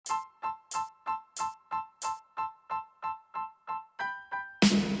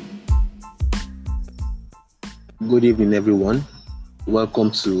Good evening, everyone.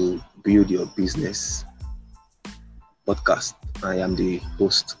 Welcome to Build Your Business podcast. I am the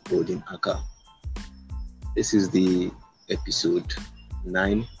host, Odin Aka. This is the episode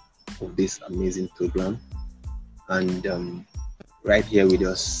 9 of this amazing program. And right here with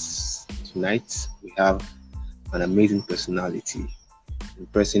us tonight, we have an amazing personality in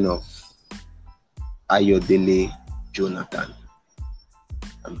person of Ayodele Jonathan.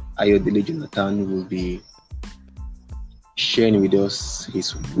 Ayodele Jonathan will be sharing with us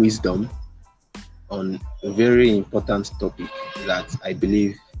his wisdom on a very important topic that I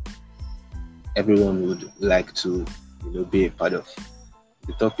believe everyone would like to be a part of.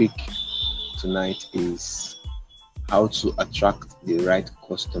 The topic tonight is how to attract the right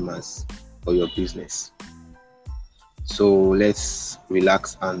customers for your business. So let's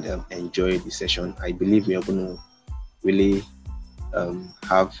relax and enjoy the session. I believe we are going to really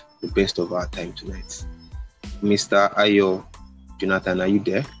have the best of our time tonight. Mr. Ayo Jonathan, are you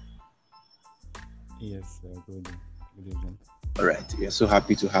there? Yes, good evening. All right, we are so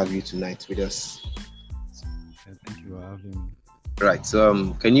happy to have you tonight with us. Thank you for having me. Right,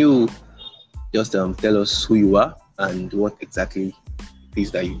 so can you just tell us who you are and what exactly it is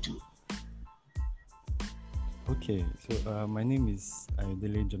that you do? Okay, so my name is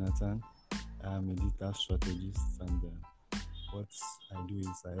Ayodele Jonathan. I'm a digital strategist, and what I do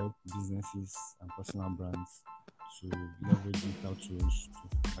is I help businesses and personal brands to leverage digital tools to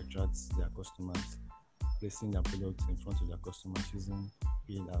attract their customers, placing their products in front of their customers using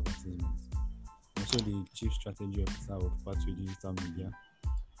paid advertisements. I'm also the Chief Strategy Officer of Pathway Digital Media.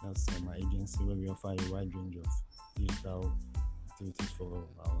 That's my agency where we offer a wide range of digital activities for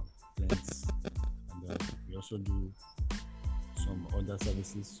our clients. And we also do some other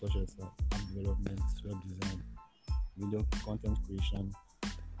services such as app development, web design, video content creation,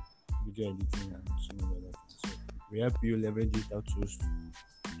 video editing, and so many other things. So we help you leverage digital tools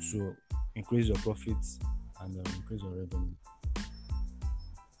to increase your profits and increase your revenue.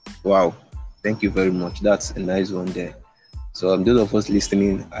 Wow, thank you very much. That's a nice one there. So those of us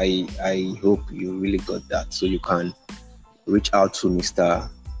listening, I hope you really got that. So you can reach out to Mr.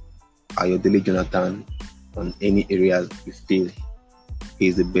 Ayodele Jonathan on any areas you feel he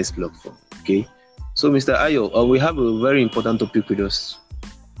is the best plug for. Okay. So Mr. Ayo, we have a very important topic with us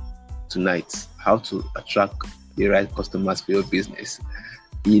tonight: how to attract the right customers for your business.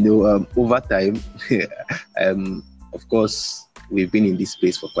 Over time, of course, we've been in this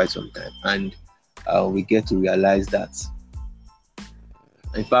space for quite some time, and we get to realize that.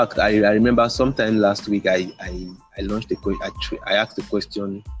 In fact, I remember sometime last week I launched I asked a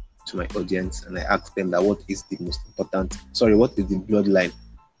question to my audience, and I asked them that what is the bloodline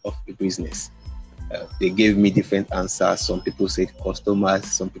of a business? They gave me different answers. Some people said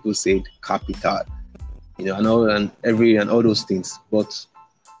customers, some people said capital, and all those things. But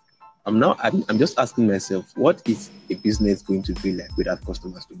I'm just asking myself, what is a business going to be like without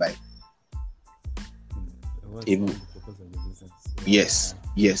customers to buy? What's the purpose of the Yes,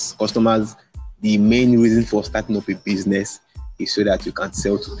 business? customers. The main reason for starting up a business is so that you can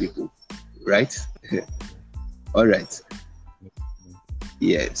sell to people, right? All right.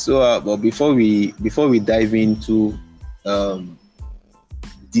 Yeah. So, but before we dive into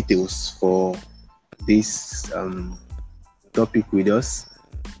details for this topic with us,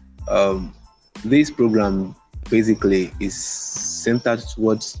 this program basically is centered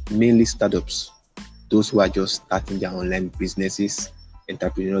towards mainly startups, those who are just starting their online businesses,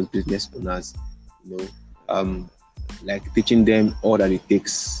 entrepreneurs, business owners, like teaching them all that it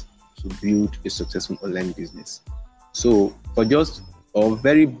takes to build a successful online business. So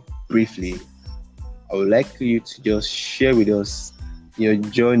very briefly, I would like you to just share with us your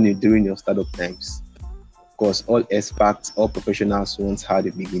journey during your startup times. Of course, all experts, all professionals once had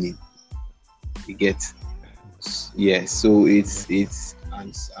a beginning. You get, yeah. So I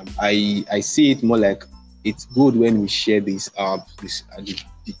see it more like it's good when we share the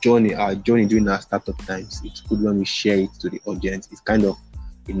journey, our journey during our startup times. It's good when we share it to the audience. It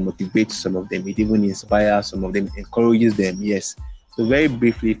motivates some of them. It even inspires some of them, encourages them. Yes. So very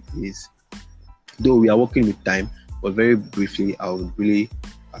briefly, please, though we are working with time, but very briefly, I would really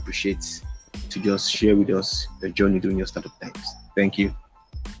appreciate to just share with us the journey during your startup times. Thank you.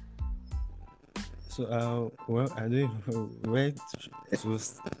 So, I don't know where to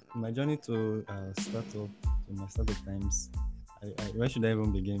my journey to start up, to my startup times. Where should I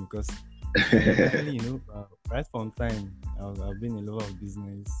even begin? Because actually, right from time, I've been a lover of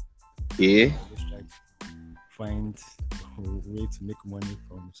business. Yeah. Just try to find a way to make money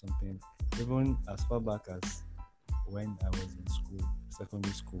from something, even as far back as when I was in school,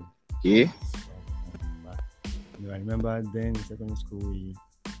 secondary school. Yeah. I remember then in secondary school,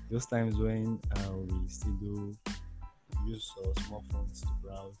 those times when we still do use our smartphones to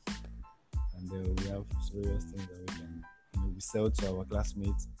browse, and we have various things that we can, we sell to our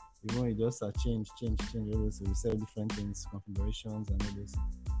classmates. Even we just change. All those, we sell different things, configurations, and all those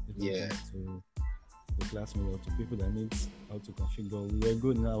different Yeah. things to the classmates or to people that need how to configure. We were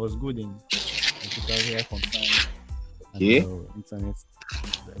good. I was good in computer here compliance and Okay. internet.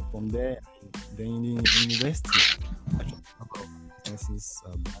 From there, then in university, I tried about businesses,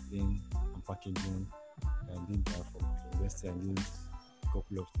 branding and packaging. I did that for my university. I did a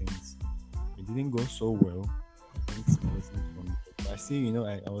couple of things. It didn't go so well. I think it wasn't from, but I still,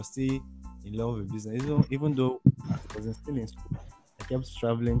 I was still in love with business. Even though I wasn't still in school, I kept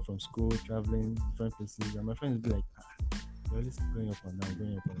traveling from school, traveling different places, and my friends would be like, you're always going up and down,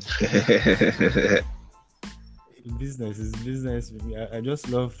 going up and down. Business is business. I just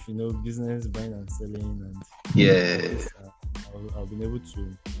love, business, buying and selling, and at Yeah. least I've been able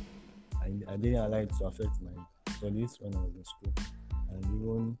to. I didn't allow it to affect my studies when I was in school, and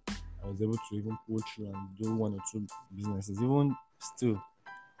even I was able to even pull through and do one or two businesses. Even still,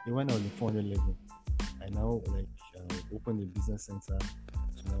 even when I was in 400 level, I now opened a business center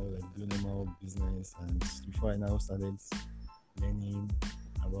to now do normal business. And before I now started learning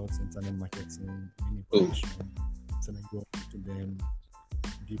about internet marketing, mini Oh, promotion, started going into them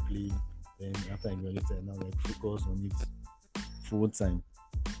deeply. Then after I graduated, I now focus on it full time.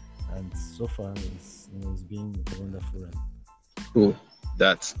 And so far, it's been a wonderful ride. cool.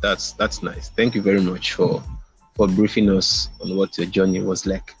 That's nice. Thank you very much for briefing us on what your journey was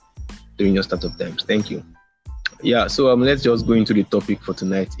like during your startup times. Thank you. Yeah, so let's just go into the topic for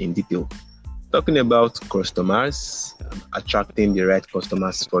tonight in detail. Talking about customers, attracting the right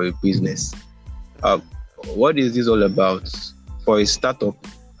customers for a business. Um, what is this all about? For a startup,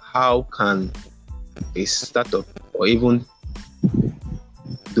 how can a startup or even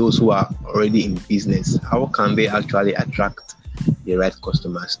those who are already in business, how can they actually attract the right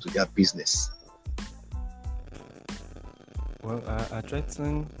customers to their business? Well,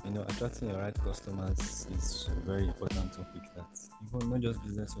 attracting the right customers is a very important topic that even not just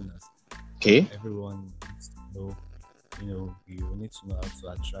business owners, Okay. everyone needs to know. You need to know how to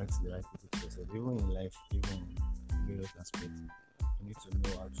attract the right people to yourself. Even in life, even in various aspects, you need to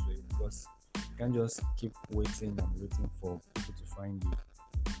know how to do it, because you can't just keep waiting and waiting for people to find you.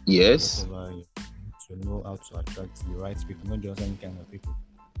 Yes. Whatever, you need to know how to attract the right people, not just any kind of people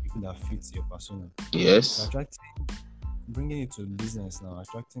that fit your persona. So Yes. bringing it to business now,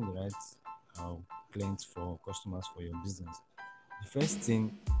 attracting the right clients for customers for your business. The first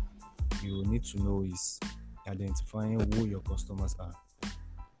thing you need to know is identifying who your customers are.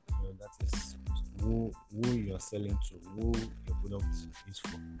 That is who you're selling to, who your product is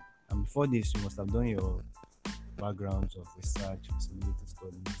for. And before this, you must have done your backgrounds of research, feasibility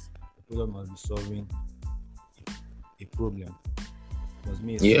studies. The product must be solving a problem. It must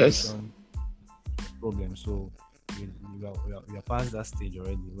be a Yes. solution problem. So you are past that stage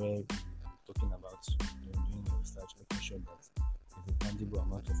already where you're talking about doing your research, making sure that there's a tangible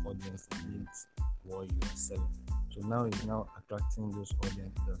amount of audience that needs what you are selling. So now it's now attracting those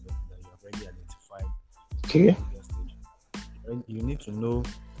audiences that you have already identified in the Okay. previous stage. And you need to know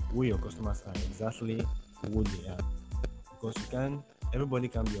who your customers are, exactly who they are, because everybody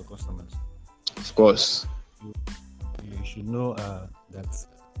can be your customers. Of course. You, you should know that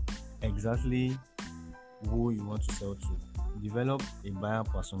exactly who you want to sell to. Develop a buyer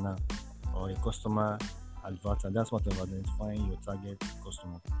persona or a customer avatar. That's what of identifying your target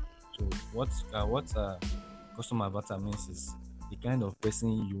customer. So what customer avatar means is the kind of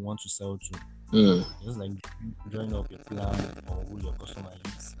person you want to sell to. Mm. Just like drawing up a plan or who your customer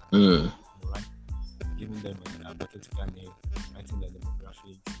is, Mm. right? Giving them a hypothetical name, writing their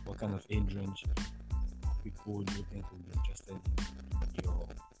demographics, what kind of age range of people do you think will be interested in your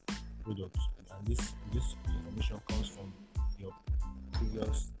product. And this information comes from your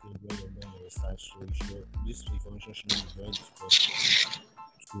previous stage where you're doing your research. So this information should be very difficult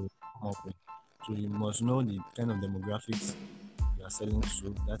to come up with. So you must know the kind of demographics you are selling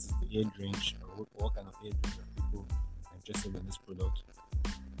to. That is the age range, or what kind of age range of people are interested in this product.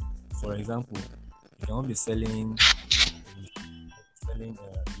 For example, you cannot be selling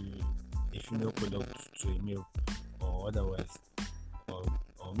a female product to a male, or otherwise, or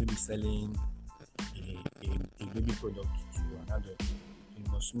maybe selling a baby product to an adult. You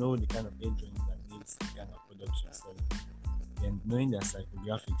must know the kind of age range that needs the kind of product you're selling. Then knowing their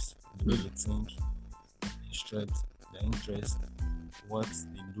psychographics, the way they think, their interest, what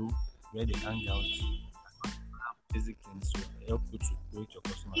they do, where they hang out, basic things to help you to create your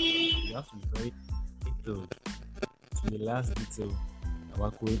customer. You have to be very detailed to the last detail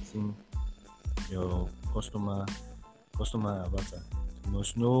about creating your customer avatar. You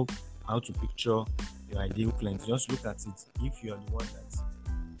must know how to picture your ideal client. Just look at it. If you are the one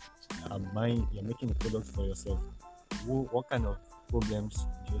that buying, you're making a product for yourself. What kind of problems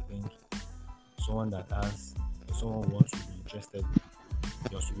do you think someone that has, if someone wants to be interested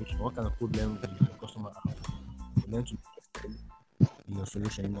in your solution? What kind of problem will your customer have for them to be interested in your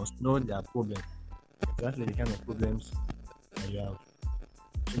solution? You must know their problem, exactly the kind of problems that you have,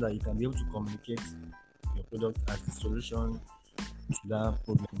 so that you can be able to communicate your product as the solution to that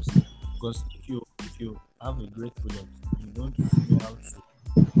problems. Because if you have a great product, you don't know how to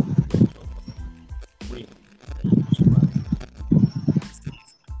product or way that your customer sees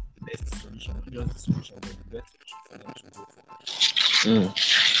the best solution, not just the solution, but the best solution for them to go for. Mm.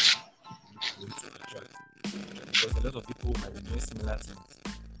 Way to attract. Because a lot of people might be doing similar things,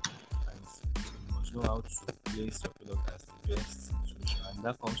 and you must know how to place your product as the best solution. And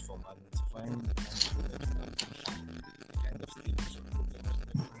that comes from identifying the kind of problems that you should, the kind of stages of problems,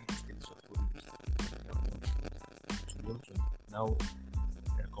 the different stages of problems that you want to be able to now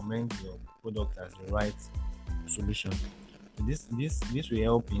recommend your product as the right solution. So this will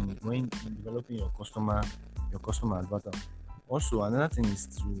help in when in developing your customer avatar. Also, another thing is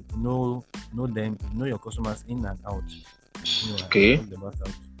to know them, know your customers in and out. I Okay. talked about how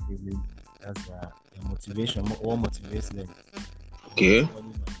to really that's their motivation, what motivates them. Okay.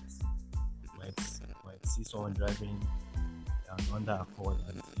 Somebody might see someone driving an Honda Accord,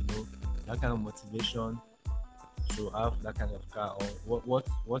 and that kind of motivation to have that kind of car, or what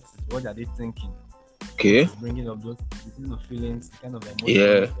are they thinking? What Okay. is bringing up those kind of feelings, the kind of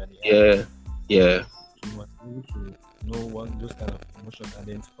Yeah. emotions that they have? Yeah. Yeah. You must be able to know what those kind of emotions,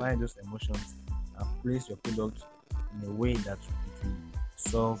 identify those emotions, and place your product in a way that it will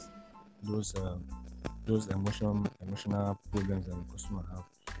solve those emotional problems that the customer have.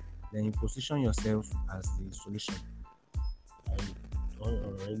 Then you position yourself as the solution. I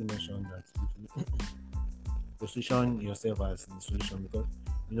already mentioned that you position yourself as the solution, because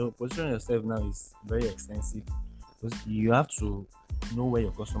position yourself now is very extensive, because you have to know where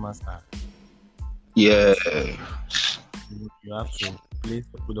your customers are, Yeah. and you have to place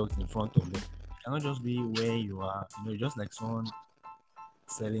the product in front of them. You cannot just be where you are, just like someone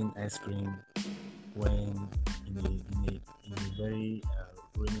selling ice cream when in a very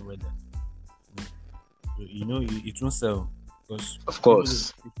rainy weather. It won't sell, because Of people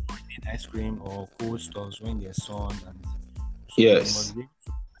course. need ice cream or cold stores when there's sun, and so you Yes. must be able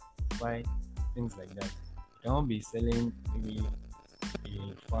to buy things like that. You cannot be selling maybe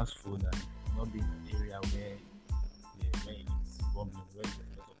a fast food and not be in an area where it's bubbling, where there's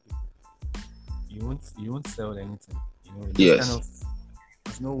a lot of people. You won't sell anything. This kind Yes. of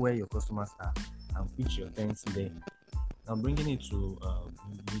must know where your customers are and pitch your things there. Now bringing it to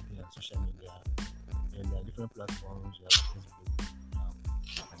media and social media, there are different platforms. You have Facebook,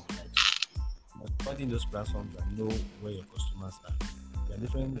 and the likes. But studying those platforms and know where your customers are. There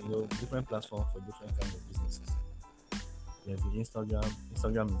are different platforms for different kinds of businesses. There's the Instagram.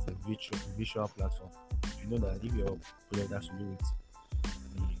 Instagram is a visual platform. You know that if your product has to do with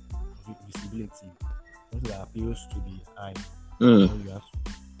the visibility, something that appeals to the eye, Mm. you have to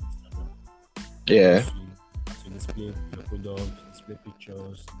Instagram. Yeah. Because you have to display your product, display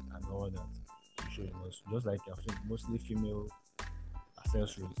pictures, and all that. To show just like mostly female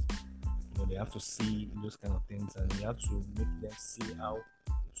accessories. They have to see those kind of things, and you have to make them see how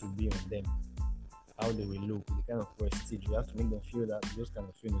it will be on them, how they will look, the kind of prestige. You have to make them feel that those kind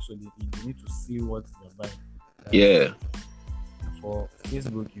of feelings. So they need to see what they're buying. Yeah. For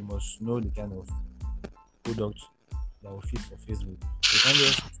Facebook, you must know the kind of product that will fit for Facebook. You can't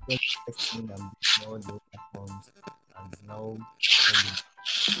just start testing and all the platforms and now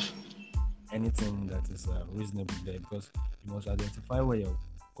anything that is reasonable there, because you must identify where your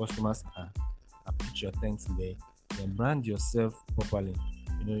customers are and pitch your things there. Then brand yourself properly.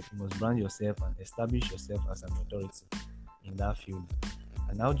 You must brand yourself and establish yourself as an authority in that field.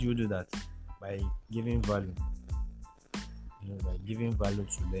 And how do you do that? By giving value. By giving value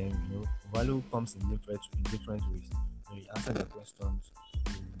to them. Value comes in different ways. You answer their questions.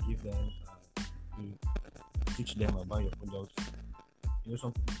 You give them. You teach them about your product.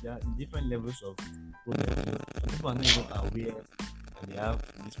 There are different levels of problems. Some people are not even aware that they have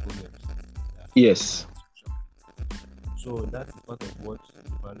these problems. Yes. So that is part of what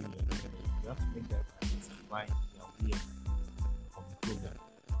the value you're giving. You have to make them identify they are aware of the problem.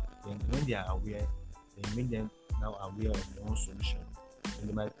 Then when they are aware, then make them now aware of their own solution. And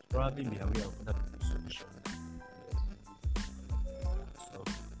they might probably be aware of other people's solution.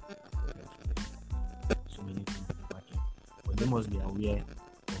 So many things in the market. must be aware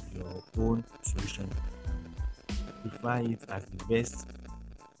of your own solution and prefer it as the best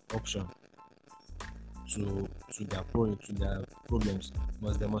option to their problems. You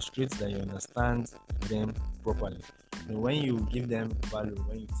must demonstrate that you understand them properly. When you give them value,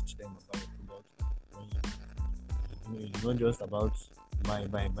 when you teach them about your product, when it's not just about buy or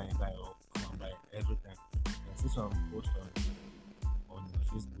come and buy every time. You can see some post on your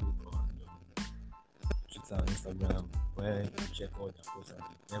Facebook or on your Twitter and Instagram where you check all their posts and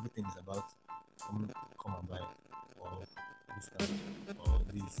everything is about come and buy or discount or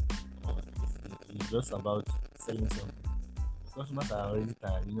this or it's just about selling something. Customers are already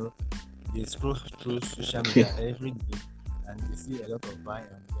tired, they scroll through social media every day and they see a lot of buy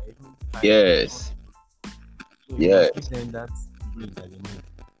and they're even tired. Yes. So you Yeah. must give them that break that they need.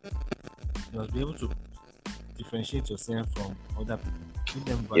 You must be able to differentiate yourself from other people. Give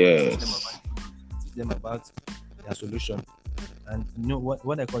them value, teach them about their solution. And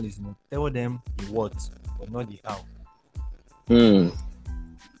what I call is tell them the what, but not the how.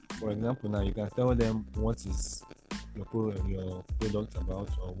 For example, now you can tell them what is your product about,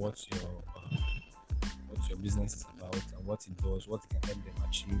 or what's your business is about, and what it does, what it can help them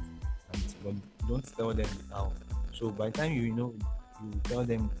achieve, but don't tell them the how. So by the time you tell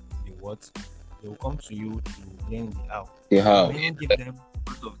them the what, they will come to you to learn the how. The how. You even give them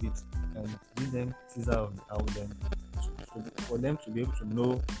part of it and give them teaser of the how, then for them to be able to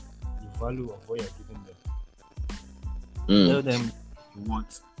know the value of what you're giving them. Tell them the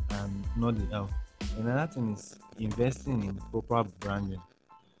what and not the how. Another thing is investing in proper branding.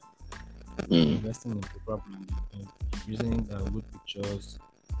 Investing in proper branding, using good pictures,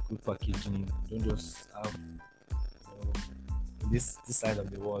 good packaging. Don't just have this side of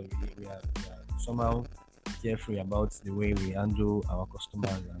the world. We are somehow carefree about the way we handle our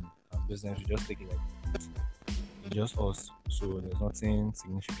customers and our business. We just take it like it's just us, so there's nothing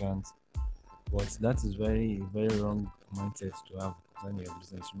significant. But that is very, very wrong mindset to have concerning your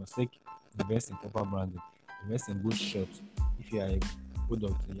business. You must invest in proper branding, invest in good shots. If you are a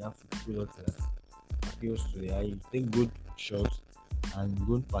product, you have a product that appeals to the eye. Take good shots and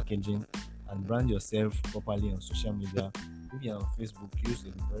good packaging and brand yourself properly on social media. If you're on Facebook, use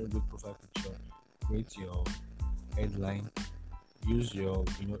a very good profile picture, create your headline,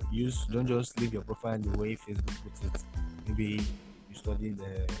 don't just leave your profile the way Facebook puts it. Maybe you studied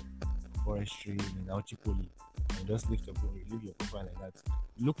forestry in Auchipoli and just leave your profile like that.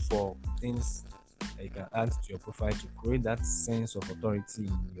 Look for things that you can add to your profile to create that sense of authority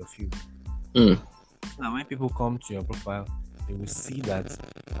in your field. So that when people come to your profile, they will see that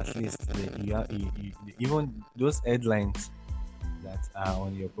at least even those headlines that are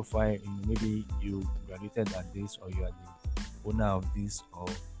on your profile, maybe you graduated at this, or you are the owner of this, or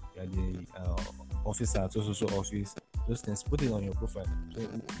you are the officer at so office. Those things, put it on your profile. So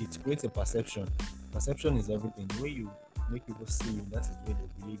it creates a perception. Perception is everything. The way you make people see you, that's the way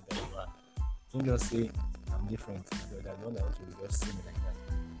they believe that you are. Don't just say I'm different. They're the one that also will just see me like that.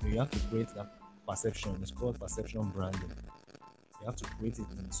 So you have to create that perception. It's called perception branding. You have to create it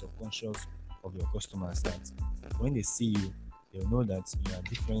in the subconscious of your customers, that when they see you, they'll know that you are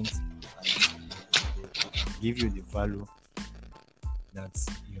different and they give you the value that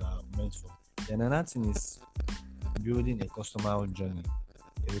you are meant for. Then another thing is building a customer journey.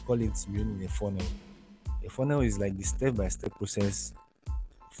 We call it building a funnel. A funnel is like the step-by-step process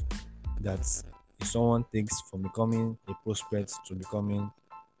that someone takes from becoming a prospect to becoming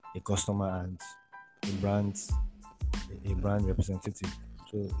a customer and a brand representative.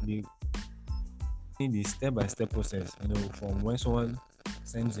 So the step-by-step process, from when someone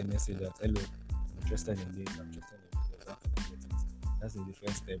sends a message that hello, I'm interested in this, how can I get it? That's the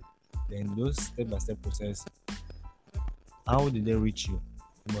first step. Then those step-by-step process, how did they reach you?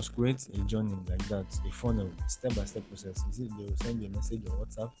 You must create a journey like that, a funnel, step-by-step process. Is it they will send you a message on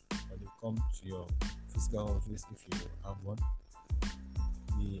WhatsApp, or they come to your physical office if you have one?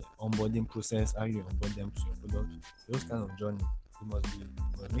 The onboarding process, how you onboard them to your product, those kind of journey, you must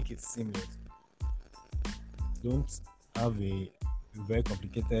make it seamless. Don't have a very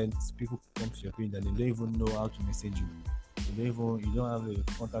complicated, people come to your page that they don't even know how to message you. You don't have a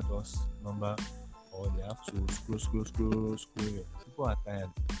contact us number, or they have to scroll. People are tired.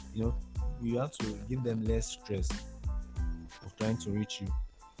 You have to give them less stress of trying to reach you.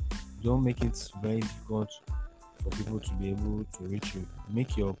 Don't make it very difficult for people to be able to reach you.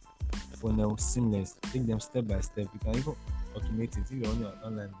 Make your funnel seamless. Take them step by step. You can even automate it. If you're on your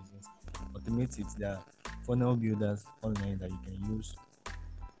online business, automate it. There are funnel builders online that you can use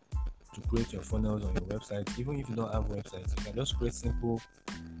to create your funnels on your website. Even if you don't have websites, you can just create simple.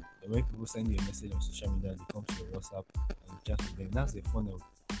 When people send you a message on social media, they come to your WhatsApp and you chat with them. That's the funnel.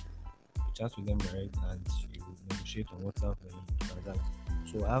 You chat with them direct and you negotiate on WhatsApp and you transact.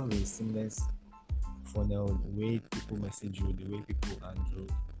 So have a seamless funnel, the way people message you, the way people handle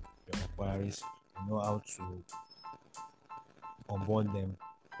your inquiries, you know how to onboard them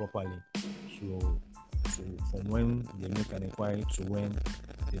properly. So from when they make an inquiry to when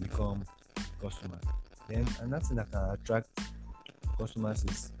they become customers. Then another thing that can attract customers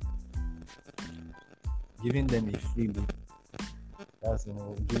is giving them a freebie. That's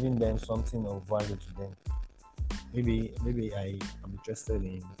giving them something of value to them. Maybe I am interested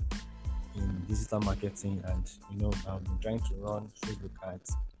in digital marketing, and I've been trying to run Facebook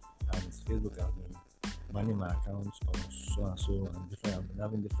ads, and Facebook has been banning my accounts or so and so, and I've been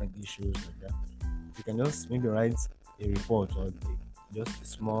having different issues like that. You can just maybe write a report or just a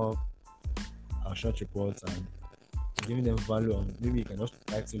small short report and giving them value on. Maybe you can just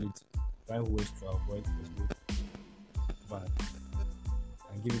title it 5 ways to avoid Facebook ban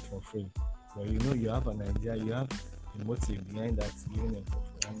and give it for free. But you have an idea, you have a motive behind that, giving them for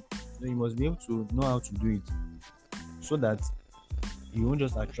free, and you must be able to know how to do it so that you won't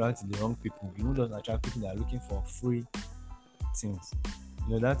just attract the wrong people. You won't just attract people that are looking for free things.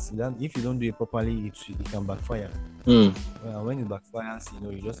 That if you don't do it properly, it can backfire. When it backfires,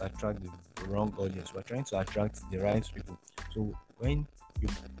 you just attract the wrong audience. We're trying to attract the right people. So when you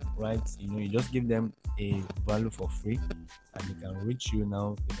write, you just give them a value for free, and they can reach you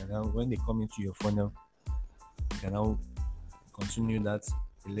now. They can now, when they come into your funnel, you can now continue that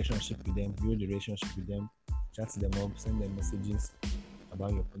relationship with them, build the relationship with them, chat them up, send them messages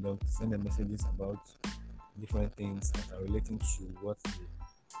about your product, send them messages about different things that are relating to what they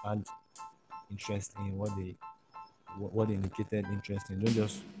had interest in, what they indicated interest in. Don't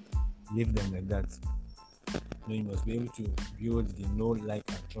just leave them like that. You must be able to build the know, like,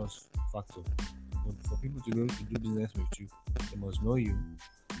 and trust factor. For people to be able to do business with you, they must know you,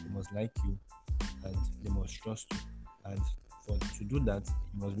 they must like you, and they must trust you. And to do that,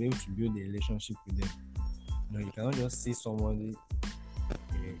 you must be able to build a relationship with them. You cannot just see somebody,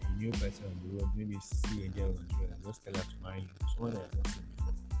 a new person on the road, maybe see a girl on the road and just tell her to marry you. Someone that has not seen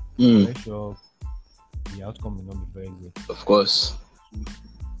before. I'm very sure the outcome will not be very good. Of course.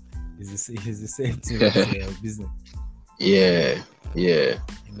 It's the same thing with business. Yeah. You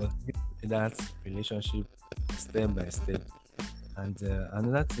must build that relationship step by step. And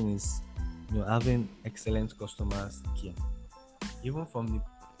another thing is, having excellent customers care. Even from the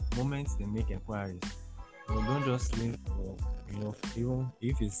moment they make inquiries, don't just leave for, even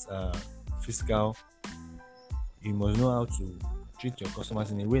if it's physical, you must know how to treat your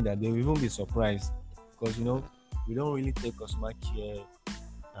customers in a way that they will even be surprised, because we don't really take customer care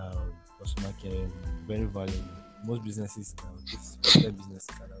very valuable. Most businesses now, these businesses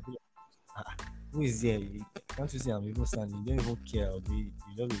are like, who is here? Can't you see I'm even standing? You don't even care. You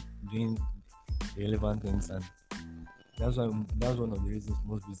just be doing irrelevant things, and that's one of the reasons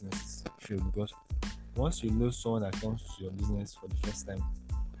most businesses fail, because once you lose someone that comes to your business for the first time,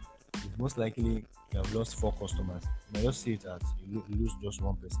 it's most likely you have lost 4 customers. You might just see it as you lose just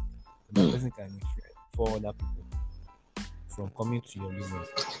one person. That person can influence 4 other people from coming to your business.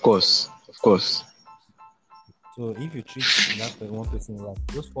 Of course. So if you treat that one person right,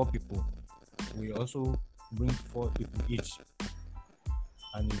 those 4 people will also bring 4 people each,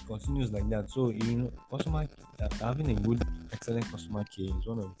 and it continues like that. So customer having a good, excellent customer care is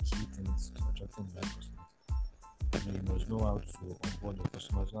one of the key things to attracting the right customers. You must know how to onboard the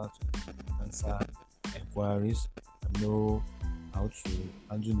customers, know how to answer inquiries, and know how to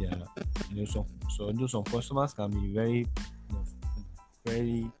handle their some customers can be very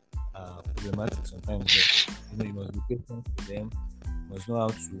very problematic sometimes, but you must be patient with them. You must know how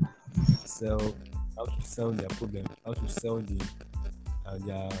to sell their problem, how to sell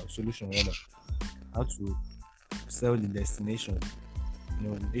their solution, rather, how to sell the destination.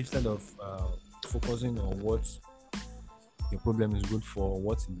 Instead of focusing on what your problem is good for,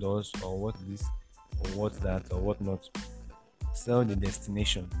 what it does, or what this, or what that, or what not. Sell the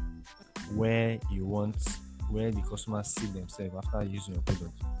destination, where the customers see themselves after using your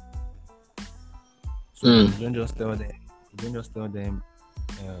product. So you don't just tell them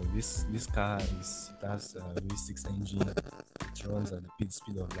this car has V6 engine, it runs at the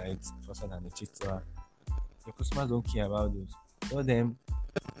speed of light, faster than a cheetah. Your customers don't care about those. Tell them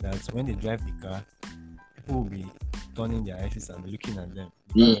that when they drive the car, people will be turning their eyes and looking at them.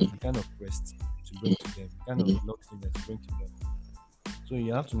 The kind of prestige to bring to them, the kind of luxury to bring to them. So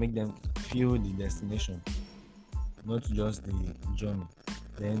you have to make them feel the destination, not just the journey.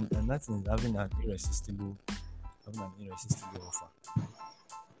 Then that is having an irresistible offer.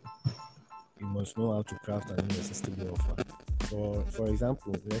 You must know how to craft an irresistible offer. For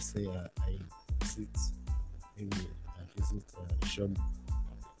example, let's say I visit maybe a shop, an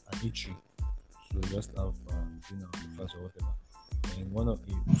eatery, so just have dinner or breakfast or whatever. And one of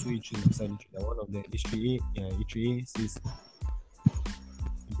the two eateries beside each other, one of the eatery A says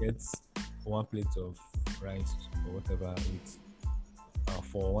he gets one plate of rice or whatever with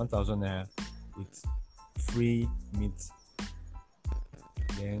for 1,000 naira with free meat.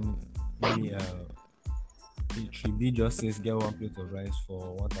 Then maybe eatery B just says get one plate of rice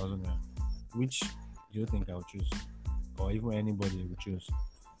for 1,000 naira. Which do you think I'll choose, or even anybody will choose?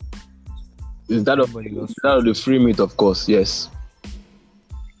 Is that of Everybody loves that free of the things. free meat, of course, yes.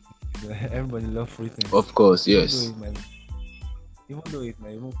 Everybody loves free things. Of course, Even though yes. it might even though it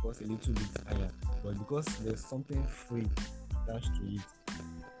might even cost a little bit higher, but because there's something free attached to it,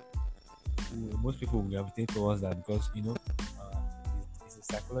 most people will gravitate towards that because it's a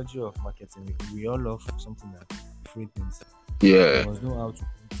psychology of marketing. We all love something that free things. You Yeah. must know how to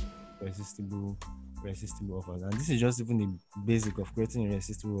create irresistible offers, and this is just even the basic of creating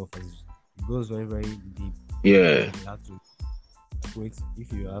irresistible offers. It goes very very deep. Yeah. You have to create,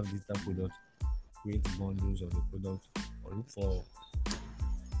 if you have digital products, create bundles of the product or look for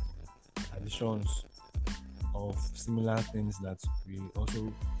additions of similar things that will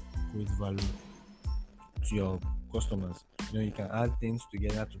also create value to your customers. You can add things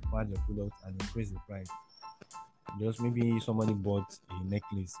together to pad your product and increase the price. Just maybe somebody bought a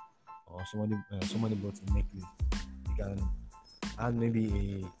necklace or somebody bought a necklace. You can add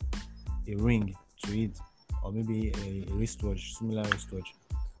maybe a ring to it, or maybe a wristwatch, similar wristwatch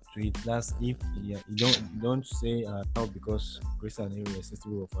to it. That's if you don't say now because create an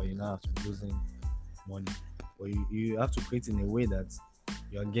irresistible offer, you now have to be losing money, but you have to create in a way that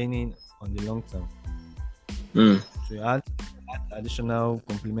you are gaining on the long term. Mm. So you add additional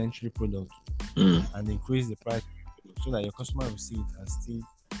complementary products Mm. and increase the price so that your customer will see it as still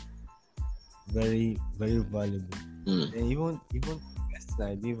very very valuable. Mm. And even the best thing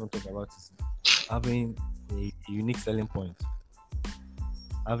I didn't even talk about is having a unique selling point.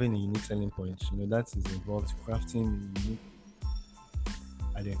 Having a unique selling point, that is involved crafting a unique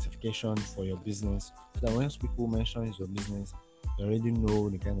identification for your business. So that when people mention your business, they already know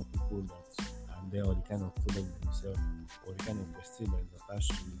the kind of people that are there, or the kind of product they sell, or the kind of prestige that is attached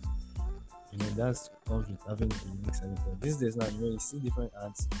to it. That comes with having a unique selling point. These days now, you see different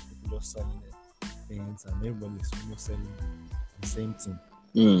ads, people just selling things, and everybody is almost selling the same thing.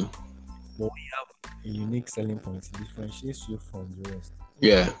 Mm. But we have a unique selling point, it differentiates you from the rest.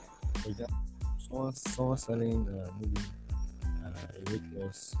 Yeah. For example, someone selling maybe a weight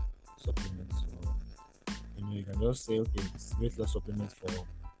loss supplement, or you can just say, okay, it's weight loss supplement for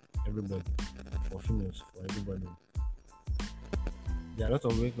everybody, for females, for everybody. There are a lot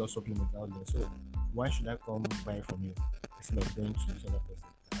of weight loss supplements out there, so why should I come buy from you instead of going to this other person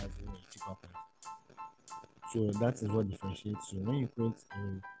that has a cheaper price? So that is what differentiates you. When you create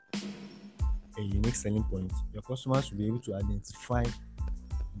a unique selling point, your customers will be able to identify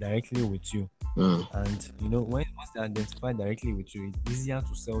directly with you. Mm. And once they identify directly with you, it's easier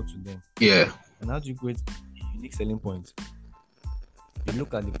to sell to them. Yeah. And how do you create a unique selling point? You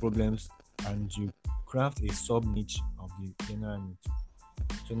look at the problems and you craft a sub niche of the general niche.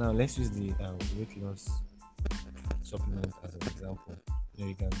 So now let's use the weight loss supplement as an example.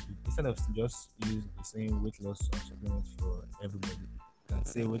 You can, instead of just use the same weight loss supplement for everybody, you can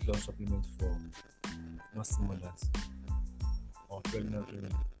say weight loss supplement for nursing mothers or pregnant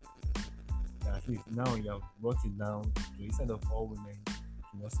women. At least now you have brought it down to, instead of all women,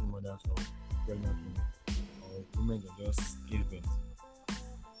 to nursing mothers or pregnant women, or women that just give birth.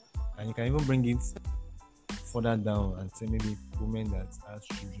 And you can even bring it further down and say maybe women that has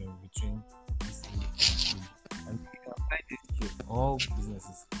children between this age and age. And you can apply this to all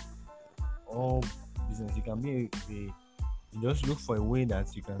businesses. You can be you just look for a way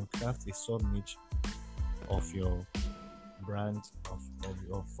that you can craft a sub niche of your brand of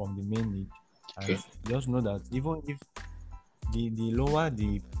from the main niche. And Okay. just know that even if the lower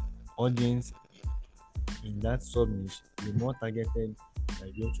the audience in that sub niche, the more targeted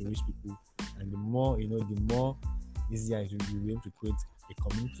you're going to reach people, and the more easier it will be able to create a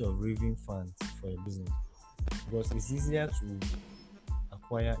community of raving fans for your business. Because it's easier to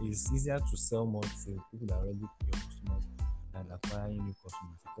sell more to people that are already your customers than acquiring new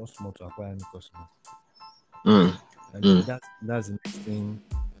customers. It costs more to acquire new customers. Mm. And Mm. that's the next thing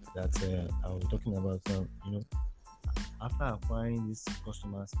that I was talking about. After acquiring these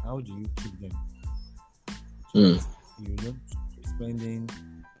customers, how do you keep them so Mm. that you don't be spending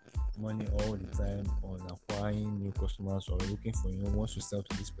money all the time on acquiring new customers, or looking for once you sell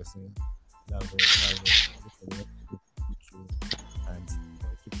to this person, that's all look for the next people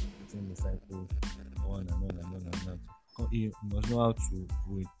cycle, on and on and on and on. You must know how to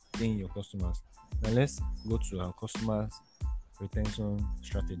retain your customers. Now let's go to our customers retention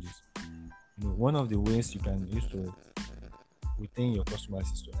strategies. One of the ways you can use to retain your customers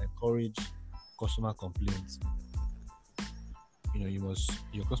is to encourage customer complaints.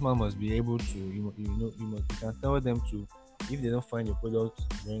 Your customer must be able to you can tell them to, if they don't find your product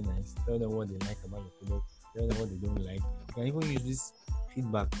very nice, tell them what they like about your product, tell them what they don't like. You can even use this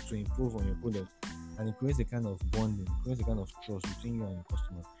feedback to improve on your product, and it creates a kind of bonding, it creates a kind of trust between you and your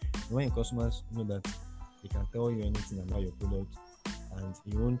customers. When your customers know that they can tell you anything about your product, and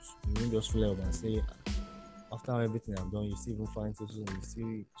you won't just flare up and say, after everything I've done, you still even find so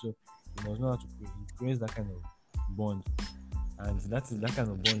you you must know how to create. It creates that kind of bond, and that kind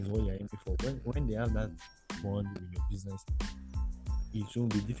of bond is what you're aiming for. When they have that bond with your business, it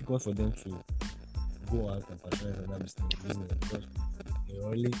won't be difficult for them to go out and patronize another business because they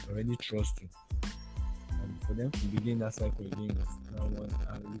already trust you. And for them to begin that cycle again, now one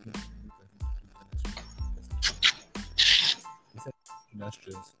and looking instead of that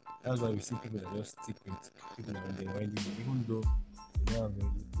stress. That's why we see people that just stick with people that they already, even though they don't have very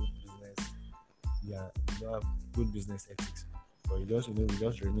good business, they don't have good business ethics, but we just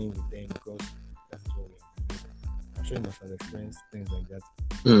remain with them because that's what we are. I'm sure you must have experienced things like that.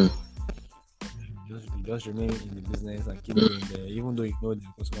 You just remain in the business and keep going there, even though you know the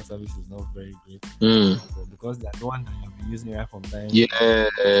customer service is not very great. But because they're the one that you have been using right from time.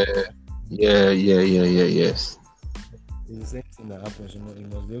 Yes. It's the same thing that happens. You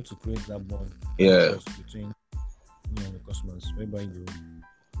must be able to create that bond between you and the customers, whereby they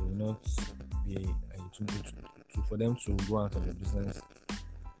will not be for them to go out of the business.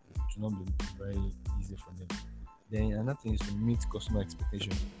 It will not be very easy for them. Then another thing is to meet customer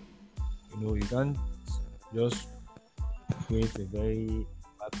expectation. You can't just create a very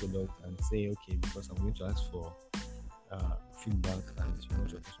bad product and say, okay, because I'm going to ask for feedback and you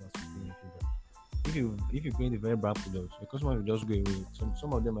want your customers to give you feedback. If you create a very bad product, the customer will just go away.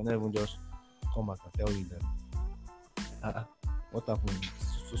 Some of them might not even just come back and tell you that what happened,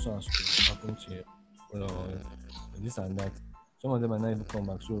 so and so happened to you, or this and that. Some of them might not even come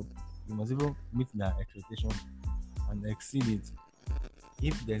back. So you must even meet that expectation and exceed it.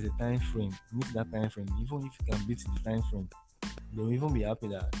 If there's a time frame, meet that time frame. Even if you can beat the time frame, they will even be happy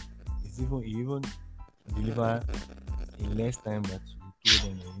that you even deliver in less time that you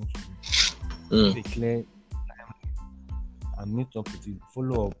told them you're going to do. Give a clear time and meet up with it.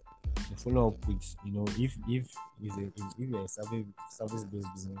 Follow up with if you're a service-based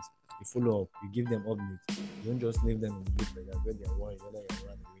business, you follow up, you give them updates. You don't just leave them in the loop like that where they're worried whether you're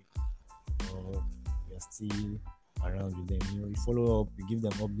run away or you're still around with them. You follow up, you give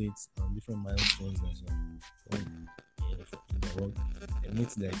them updates on different milestones and so on in their work, and meet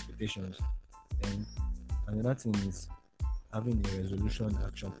their expectations. And another thing is having a resolution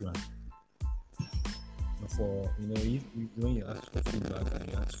action plan. For if when you ask for feedback and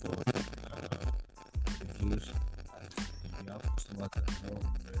you ask for reviews, and you have customers that are not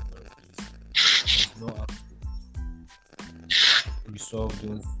very well pleased, you know how to resolve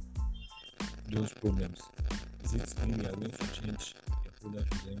those problems. Is it maybe you are going to change your product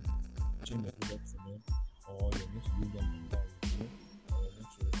for them, or you're going to give them a better review, or you're going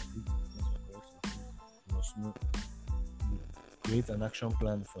to edit the business or correct something? You must know, create an action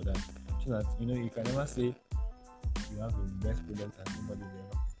plan for that, so that you can never say you have the best product and nobody will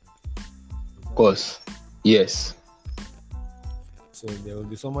ever. Of course, yes. So there will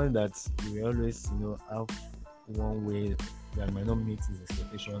be someone that you will always have one way that might not meet his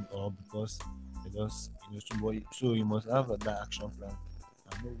expectation, or because they just so you must have that action plan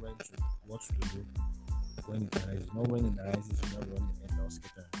and know what to do when it arises. Not when it arises, you not run the end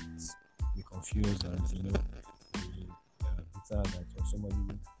skater and be confused and be bitter that or somebody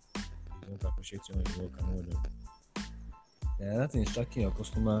they don't appreciate your work and all that. Another thing is tracking your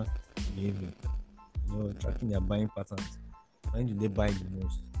customer behavior. Tracking their buying patterns. When do they buy the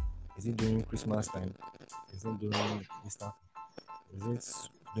most? Is it during Christmas time? Is it during Easter? Is it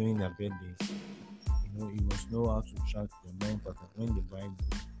during their birthdays? You must know how to track their buying pattern. When they buy,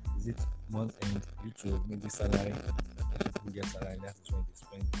 is it month end due to maybe salary? People get salary, that is when they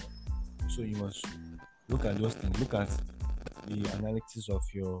spend more. So you must look at those things. Look at the analytics of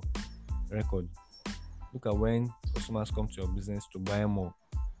your record. Look at when customers come to your business to buy more.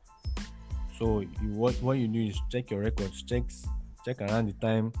 So what you do is check your records, check around the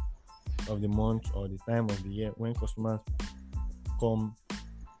time of the month or the time of the year when customers come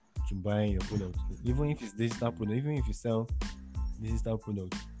to buy your product. Even if it's digital product, even if you sell digital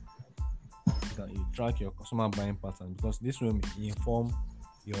product, you track your customer buying pattern, because this will inform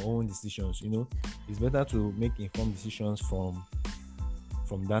your own decisions. It's better to make informed decisions from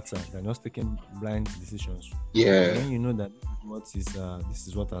data than just taking blind decisions. So Yeah. when you know that this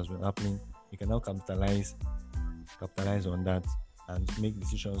is what has been happening, you can now capitalize on that and make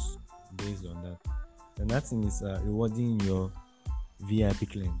decisions based on that. And that thing is rewarding your VIP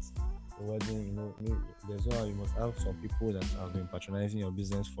clients. Rewarding, there's no how you must have some people that have been patronizing your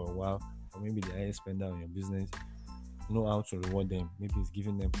business for a while, or maybe the highest spender on your business. Know how to reward them. Maybe it's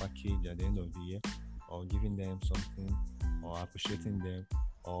giving them package at the end of the year, or giving them something, or appreciating them,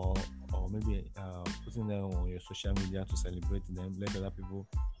 or maybe putting them on your social media to celebrate them, let other people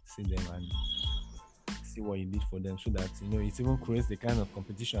see them and see what you did for them, so that it even creates the kind of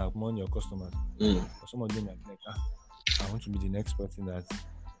competition among your customers. Mm. For some of them, might be like, I want to be the next person that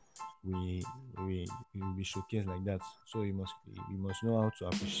we we will be showcased like that. So you must know how to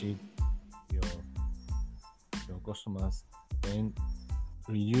appreciate your customers and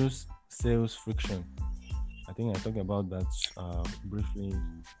reduce sales friction. I think I talked about that briefly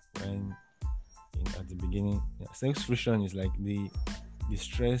when at the beginning. Yeah, sales friction is like the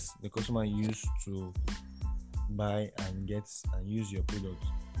stress the customer used to buy and get and use your product.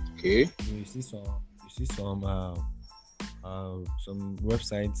 Okay. You see some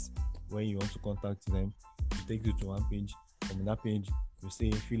websites where you want to contact them, to take you to one page. From that page, you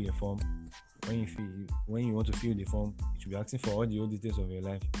say fill a form. When you want to fill the form, it will be asking for all the old details of your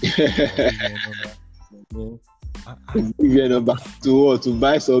life. Then, Give you a number to what? To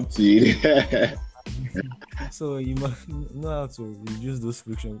buy something. so you must know how to reduce those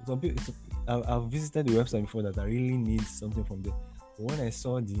friction. Some people, I've visited the website before that I really need something from there. But when I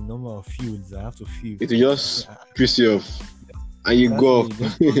saw the number of fields I have to fill, It will just piss you off, and you go off.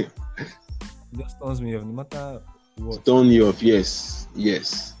 it just turns me off, no matter what. Turn you off. Yes.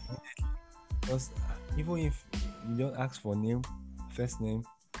 Because even if you don't ask for name, first name,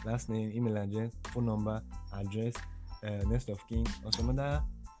 last name, email address, phone number, address, next of kin, or some other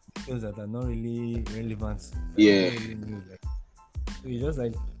details that are not really relevant. Yeah. Really new, so you just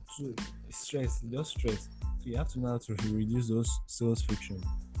like stress. So you have to know how to reduce those sales friction.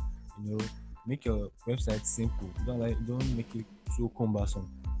 Make your website simple. Don't make it too cumbersome.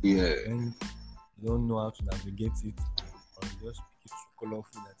 Yeah. And you don't know how to navigate it, or you just make it too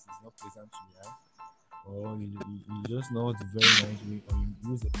colorful that it's not pleasant to the eye, or you just know it's very nice way, or you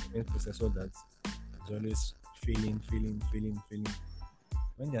use a payment processor that is always failing.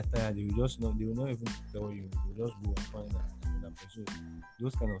 When they're tired, they will not even tell you. They will just go and find another person.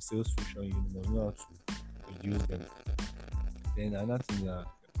 Those kind of sales friction, you must know how to reduce them. Then another thing that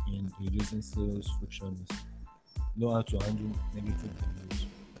in reducing sales friction is know how to handle negative reviews.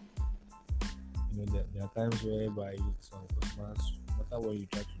 There are times whereby some customers, no matter what you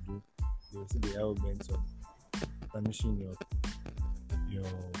try to do, they will see the elements of tarnishing your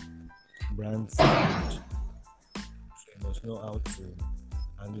brand's image. So you must know how to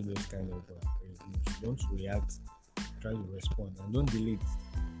handle those kind of reviews. Don't react, try to respond, and don't delete.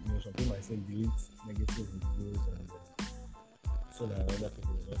 Some people might say delete negative reviews, and so that other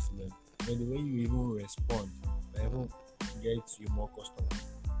people will not see them. But the way you even respond, even get you more customers.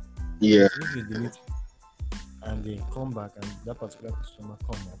 Yeah. If you delete and they come back, and that particular customer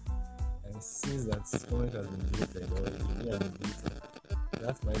come back and sees that comment has been deleted or review has been deleted,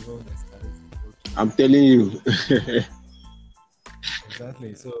 that might even escalate. I'm telling you.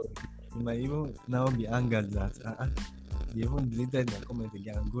 Exactly. So you might even now be angered that they even deleted my comment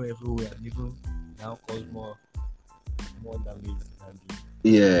again and go everywhere and even now cause more damage than the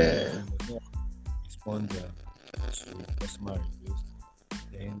Yeah. respond to customer reviews.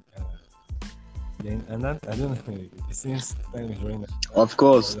 Then and that I don't know, since time is running out. Of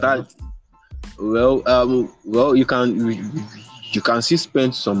course. That. Well, you can still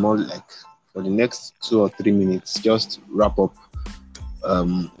spend some more, like, for the next 2 or 3 minutes. Just wrap up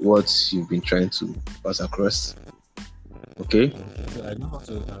what you've been trying to pass across. Okay. So I don't want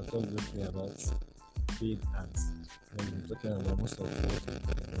to talk briefly about paid ads. We're talking about most of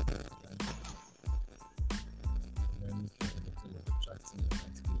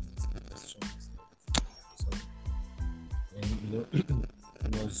you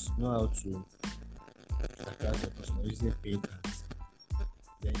must know how to attract your customer using paid ads.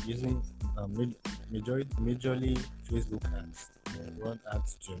 Then using majorly Facebook ads, run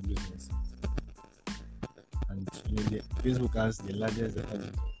ads to your business. And the Facebook has the largest database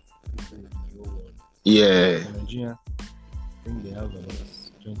of people in the whole world. Yeah. In Nigeria, I think they have about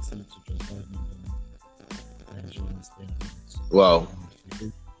 20 to 25 million Nigerians there. Wow.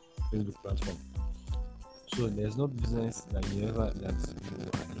 The Facebook platform. So there's no business that you are into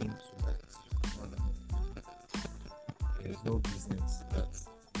that there's no business that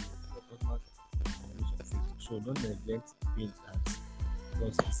your customers can use on Facebook. So don't neglect paid ads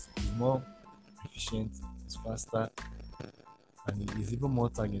because it's more efficient, it's faster, and it is even more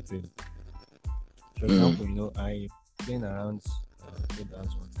targeted. For Mm. example, I playing around paid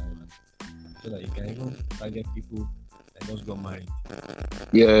ads one time, so that you can even target people that just got married.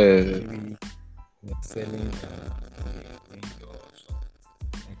 Yeah. Maybe selling ring or some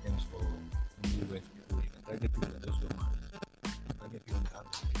items for newlywed people. You can target people that just got married. You can target people that have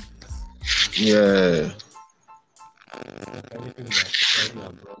business. Yeah. You can target people that are traveling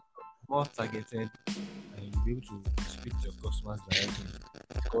abroad. More targeted, and you'll be able to speak to your customers directly.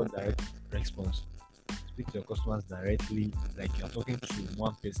 It's called direct response. Speak to your customers directly, like you're talking to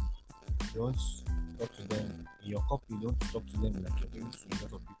one person. You don't talk to them in your copy. You don't talk to them like you're talking to a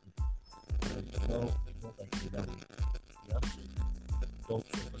lot of people. It's not like that way. You have to talk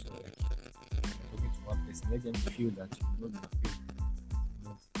to your customer like you're talking to one person. Let them feel that you know their pain.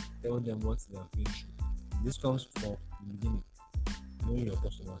 Tell them what they are going through. This comes from the beginning. Knowing your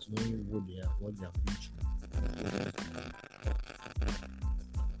customers, knowing who they are, what they are going through.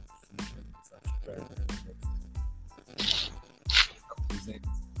 Present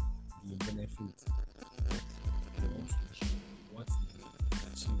the benefit you want to achieve, what you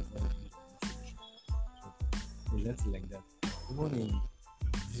achieve when you use the solution. So present it like that. Even in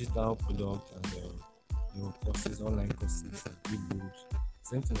digital product and courses, online courses, and e-books,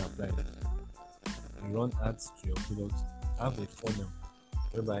 same thing applies. You run ads to your product, have a funnel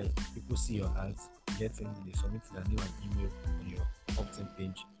whereby people see your ads, they submit their name and email on your opt-in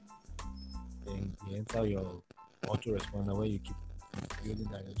page. Then you enter your autoresponder where you keep building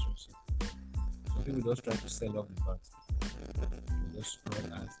that relationship. Some people just try to sell off the bat. You just run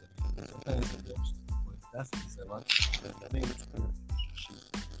ads. Sometimes it works, but that's the disadvantage. You're not able to build a relationship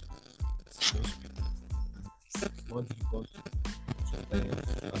with those people. It's more difficult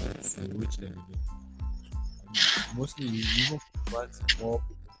sometimes to reach them again. And mostly, you even convert more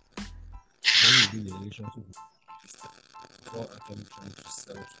people when you build a relationship with them before actually trying to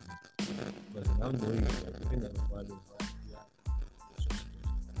sell to them. Because now know you are putting them a value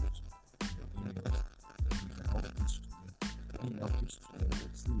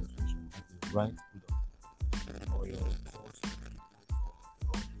see your social media the right product or your course for people for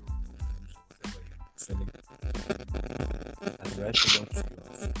audio programs or whatever you're selling as the right product to your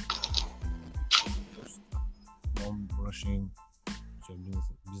just rushing to your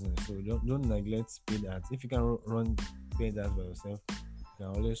business. So don't neglect paid ads. If you can run paid ads by yourself, you can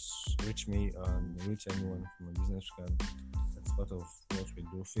always reach me and reach anyone from a business who can. That's part of what we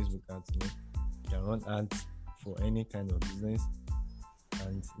do. Facebook ads, you can run ads for any kind of business,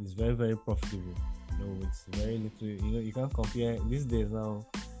 and it's very, very profitable. It's very little. You can't compare these days now.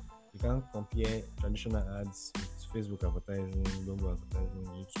 You can't compare traditional ads with Facebook advertising, Google advertising,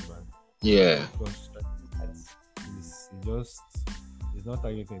 YouTube ads. Yeah. Because traditional ads it's not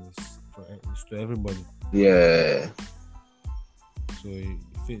targeted. It's to everybody. Yeah. So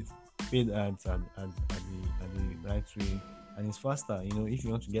paid ads are the right way, and it's faster. If you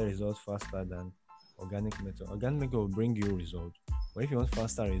want to get results faster than organic method will bring you results. But if you want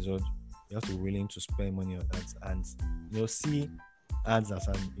faster results, you have to be willing to spend money on ads, and see ads as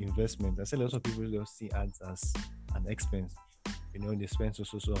an investment. I said lots of people don't see ads as an expense. They spend so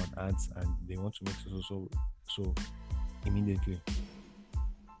on ads, and they want to make so immediately.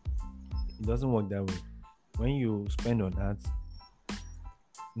 It doesn't work that way. When you spend on ads,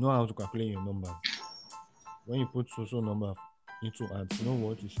 know how to calculate your numbers. When you put so number into ads, you know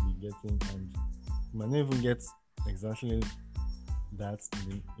what you should be getting, and you might not even get exactly that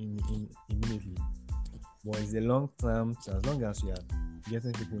immediately. But it's a long term. So as long as you are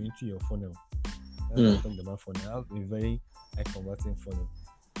getting people into your funnel, that's what I'm talking about funnel. I have a very high converting funnel.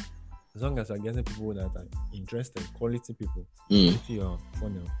 As long as you are getting people that are interested, quality people into your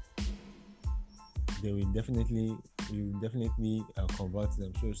funnel, you will definitely convert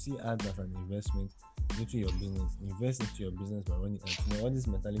them. So see ads as an investment into your business. Invest into your business by running ads. All this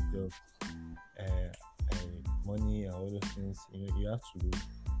mentality of money and all those things, you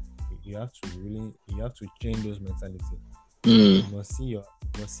have to change those mentality. You must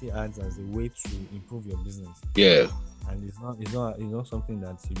see ads as a way to improve your business. Yeah. And it's not something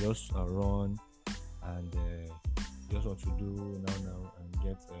that you just run and just want to do now and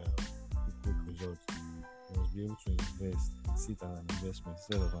get quick results. You must be able to invest and see it as an investment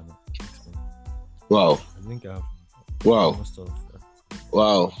instead of an expense. Wow. I think I have most of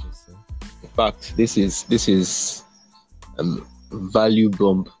wow. In fact, this is value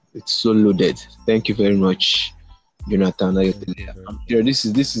bomb. It's so loaded. Thank you very much, Jonathan. I'm sure this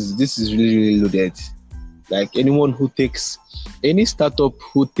is really, really loaded. Like any startup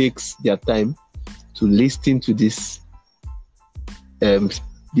who takes their time to listen to um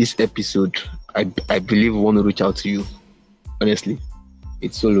this episode, I believe want to reach out to you. Honestly,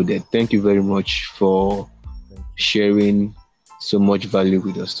 it's so loaded. Thank you very much for Thank you. sharing so much value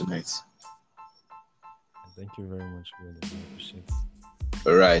with us tonight. Thank you very much, Gordon. I appreciate it.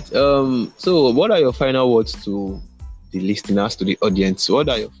 All right. So what are your final words to the listeners, to the audience? What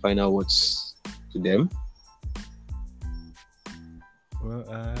are your final words to them? Well,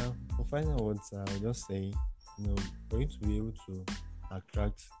 for final words, I'll just say, for you to be able to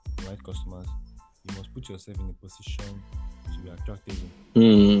attract the right customers, you must put yourself in a position to be attractive.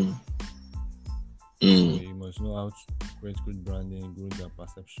 Mm. So you must know how to create good branding, grow their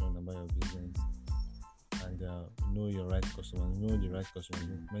perception about your business, and know your right customers. Know the right customers.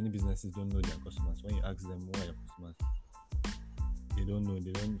 Many businesses don't know their customers. When you ask them who are your customers, they don't know.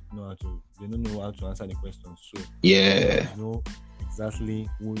 They don't know how to answer the question. So Yeah. you know exactly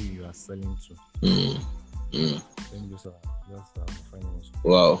who you are selling to. I think those are the final ones.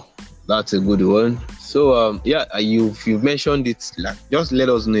 Wow, that's a good one. So you've mentioned it. Like, just let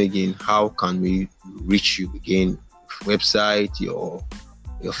us know again. How can we reach you again? Website, your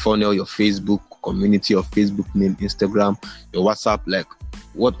funnel, your Facebook community, your Facebook name, Instagram, your WhatsApp. Like,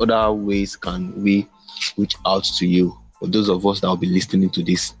 what other ways can we reach out to you for those of us that will be listening to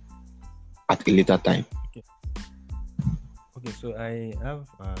this at a later time? Okay, so I have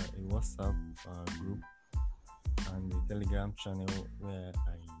a WhatsApp group and a Telegram channel where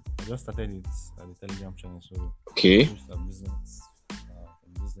I just started it at the Telegram channel. So Okay. some business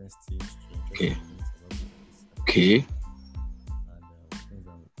tips to Okay. interested things about business. Okay. And things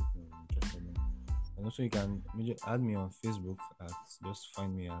that people are interested in. And also you can add me on Facebook just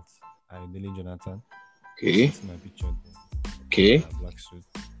find me at Ayodele Jonathan. Okay. That's my picture there. Okay. Black suit.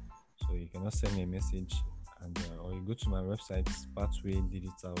 So you can just send me a message and or you go to my website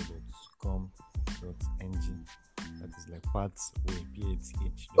pathwaydigital.com.ng. That is like pathway PATH.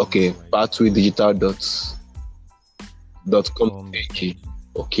 Okay. pathwaydigital.com.ng.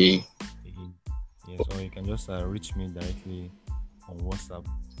 Okay. Yes, or you can just reach me directly on WhatsApp.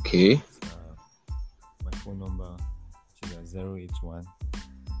 Okay. My phone number is 081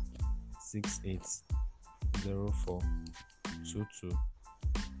 6804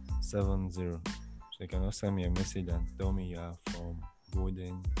 2270. So you can also send me a message and tell me you are from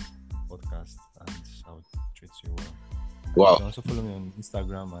Golden Podcast and I'll treat you well. Wow. You can also follow me on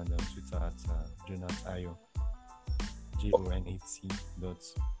Instagram and on Twitter at Jonathan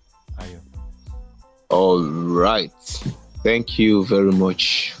JONAT.io. All right. Thank you very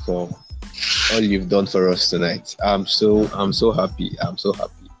much for all you've done for us tonight. I'm so happy.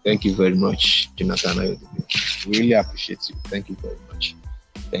 Thank you very much, Jonathan Ayodele. Really appreciate you. Thank you very much.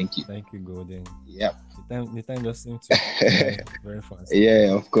 Thank you. Thank you, Golden. Yeah. The time just seemed to go very fast.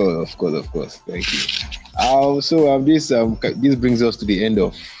 Yeah, of course. Thank you. This brings us to the end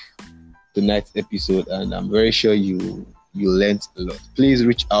of tonight's episode, and I'm very sure you learned a lot. Please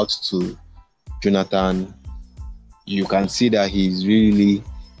reach out to Jonathan. You can see that he's really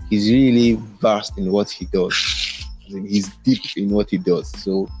vast in what he does. He's deep in what he does.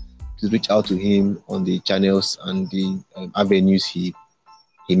 So please reach out to him on the channels and the avenues he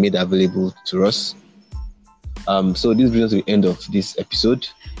made available to us. So this brings us to the end of this episode.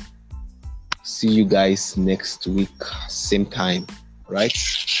 See you guys next week, same time. All right?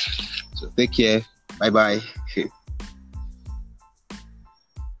 So take care. Bye-bye.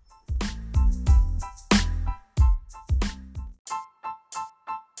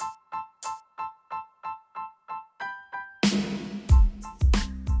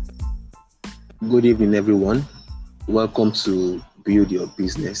 Good evening, everyone. Welcome to Build Your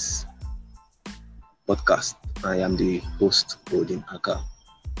Business podcast. I am the host, Golden Aka.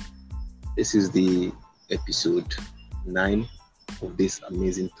 This is the episode 9 of this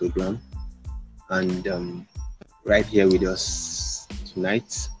amazing program. And right here with us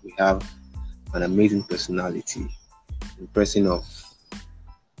tonight, we have an amazing personality in person of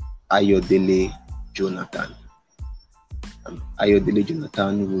Ayodele Jonathan. Ayodele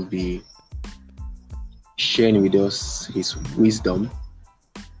Jonathan will be sharing with us his wisdom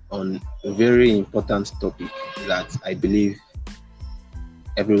on a very important topic that I believe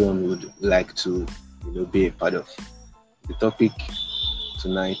everyone would like to be a part of. The topic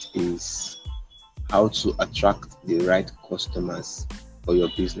tonight is how to attract the right customers for your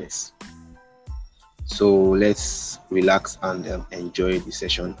business. So let's relax and enjoy the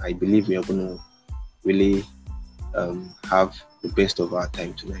session. I believe we are going to really have the best of our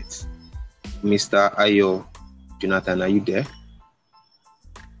time tonight. Mr. Ayo Jonathan, are you there?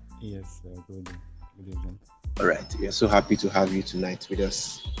 Yes, good Good evening. All right. We are so happy to have you tonight with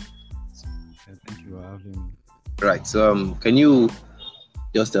us. Thank you for having me. Right. So, can you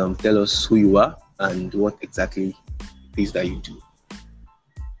just tell us who you are and what exactly it is that you do?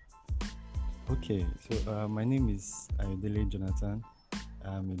 Okay, so my name is Ayodele Jonathan.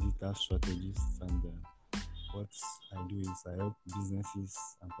 I'm a digital strategist, and what I do is I help businesses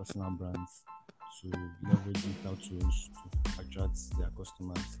and personal brands to leverage digital tools to attract their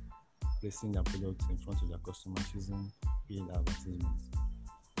customers, placing their products in front of their customers using paid advertisements.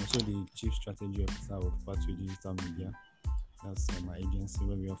 I'm also the chief strategy officer of Pathway Digital Media. That's my agency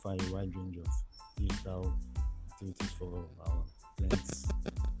where we offer a wide range of digital activities for our clients,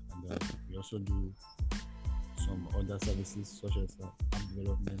 and we also do some other services such as app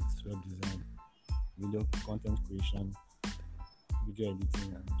development, web design, video content creation, video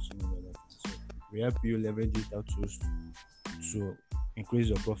editing, and so many other things. So we help you leverage digital tools to increase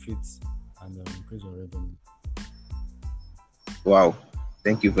your profits and increase your revenue. Wow.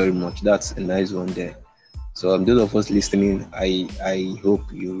 Thank you very much. That's a nice one there. So, those of us listening, I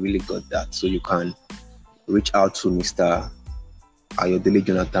hope you really got that. So you can reach out to Mr. Ayodele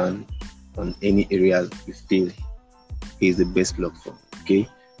Jonathan on any areas you feel he is the best plug for. Okay.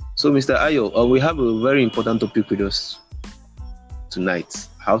 So, Mr. Ayo, we have a very important topic with us tonight: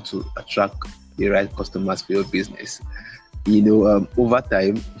 how to attract the right customers for your business. Over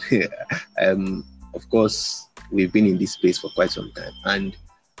time, of course, we've been in this space for quite some time,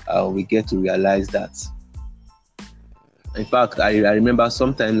 and we get to realize that. In fact, I remember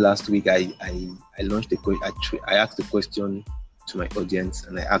sometime last week I launched I asked a question to my audience,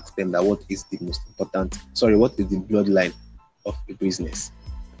 and I asked them that what is the most important, what is the bloodline of a business?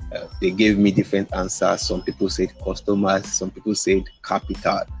 They gave me different answers. Some people said customers, some people said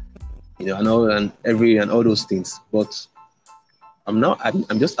capital, and all those things. But I'm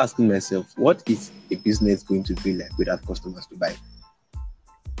just asking myself, what is a business going to be like without customers to buy?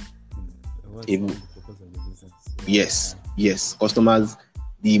 What's If, the purpose of the business? yes, customers.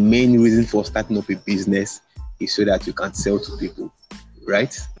 The main reason for starting up a business is so that you can sell to people,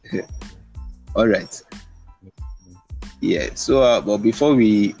 right? All right. Yeah. So, but before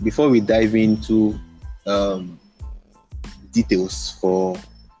we dive into um, details for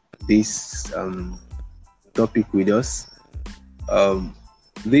this topic with us, um,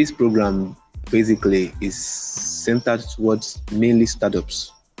 this program basically is centered towards mainly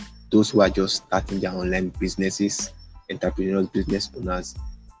startups, those who are just starting their online businesses, entrepreneurs, business owners,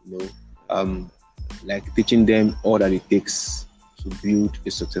 you know, um, like teaching them all that it takes to build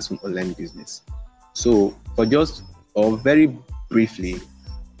a successful online business. So, for just or very briefly,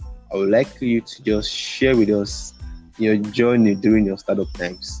 I would like you to just share with us your journey during your startup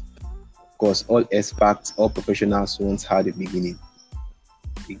times. Of course, all experts, all professionals once had a beginning.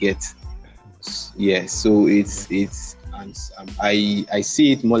 You get, yeah. So I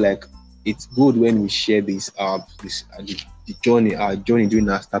see it more like it's good when we share the journey, our journey during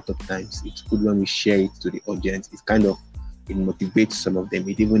our startup times. It's good when we share it to the audience. It motivates some of them.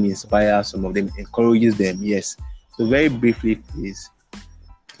 It even inspires some of them. Encourages them. Yes. So very briefly, please.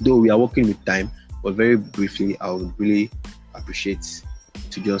 Though we are working with time, but very briefly, I would really appreciate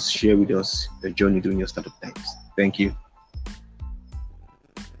to just share with us the journey during your startup times. Thank you.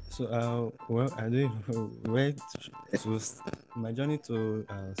 So, well, I don't know where my journey to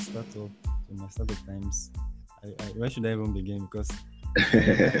start up, to my startup times. Where should I even begin? Because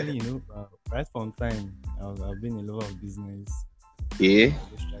actually, right from time, I've been a lover of business. Yeah.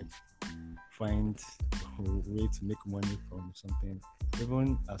 Just try to find a way to make money from something,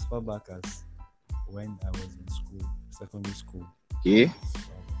 even as far back as when I was in school, secondary school. Yeah.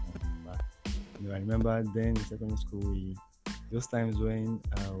 I remember then in secondary school, those times when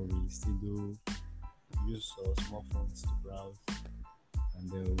we still use our smartphones to browse,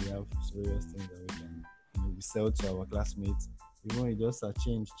 and we have various things that we can we sell to our classmates. Even it just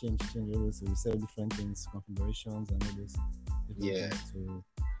change. All those, we sell different things, configurations, and all those different things to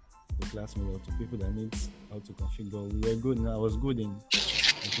the classmates or to people that need how to configure. We were good. I was good in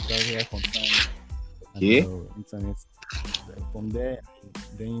computer here from time and internet. From there,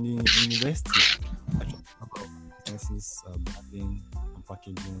 then in university, I talked about businesses, branding, and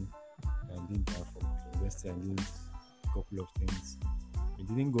packaging. I did that for my university. I did a couple of things. It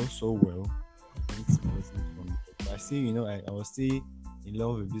didn't go so well. I think it wasn't from. But I still, I was still in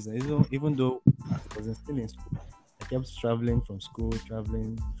love with business. Even though I wasn't still in school, I kept traveling from school,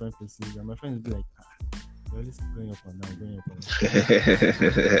 traveling different places, and my friends would be like, "You're always going up and down, going up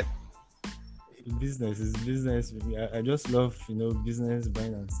and down." Business is business. I just love business,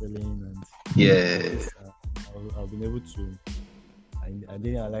 buying and selling, and yeah, I've been able to. I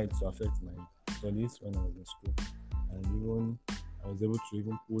didn't allow it to affect my studies when I was in school, and even I was able to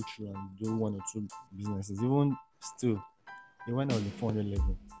even pull through and do one or two businesses. Even still, even when I was in 400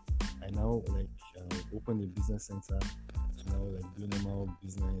 level, I now like opened a business center to now like do normal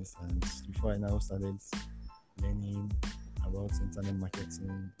business. And before I now started learning about internet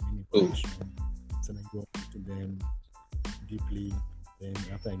marketing, mini Oh, profession, started going into them deeply. Then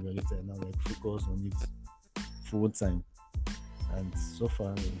after I graduated, I now like focus on it full time. And so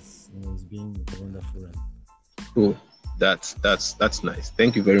far, it's been a wonderful ride. cool. That's nice.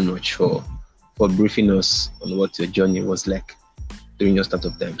 Thank you very much for briefing us on what your journey was like during your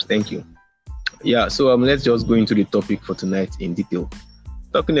startup times. Thank you. Yeah, so let's just go into the topic for tonight in detail.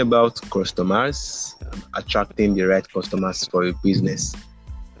 Talking about customers, attracting the right customers for a business.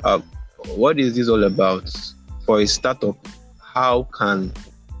 Um, what is this all about? For a startup, how can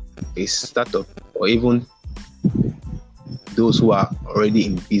a startup or even those who are already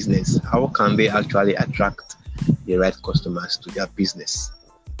in business, how can they actually attract the right customers to their business?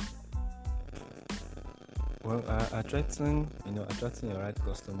 Well, attracting your right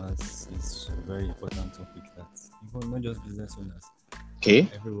customers is a very important topic that even not just business owners, Okay.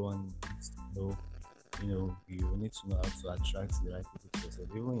 everyone needs to know. You need to know how to attract the right people to yourself.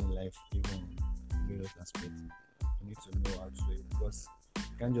 Even in life, even in various aspects, you need to know how to do it, because you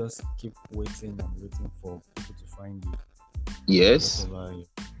can't just keep waiting and waiting for people to find you. Yes. Whatever, you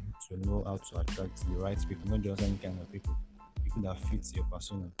need to know how to attract the right people, not just any kind of people that fit your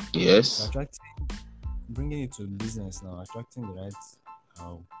persona. So Yes. bringing it to business now, attracting the right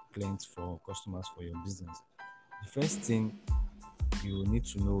uh, clients for customers for your business. The first thing you need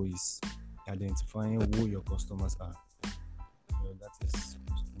to know is identifying who your customers are. That is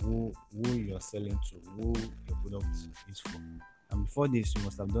who you're selling to, who your product is for. And before this, you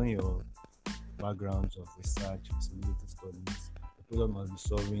must have done your backgrounds of research, feasibility studies. The product must be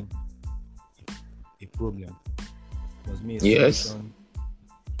solving a problem. It must be a Yes. solution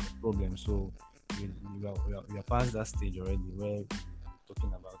problem. So you are past that stage already where you're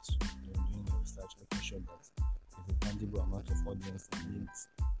talking about doing your research, making sure that there's a tangible amount of audience that needs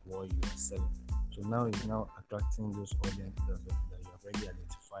what you are selling. So now it's now attracting those audience that you have already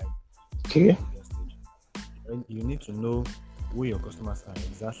identified in the Okay. previous stage. And you need to know who your customers are,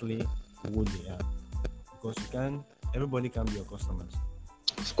 exactly who they are, because everybody can be your customers.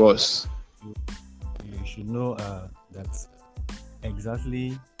 Of course. You, you should know that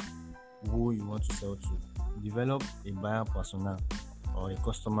exactly who you want to sell to. Develop a buyer persona or a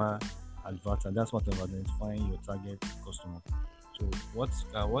customer avatar. That's what of identifying your target customer. So what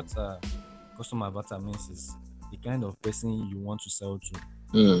customer avatar means is the kind of person you want to sell to.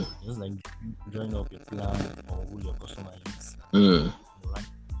 Mm. Just like drawing up a plan or who your customer is, Mm. right?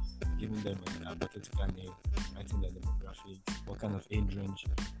 Giving them a hypothetical name, writing their demographics, what kind of age range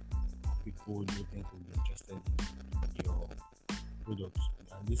of people do you think will be interested in your product.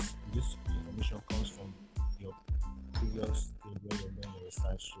 And this information comes from your previous stage where you're doing your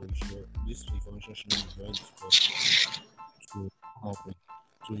research. So this information should not be very difficult to come up with.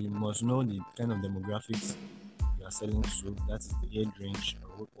 So you must know the kind of demographics you are selling to. That is the age range,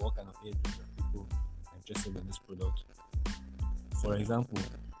 or what kind of age range of people are interested in this product. For example,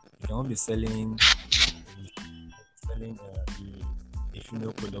 you cannot be selling a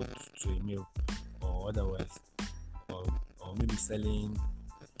female product to a male, or otherwise, or, or maybe selling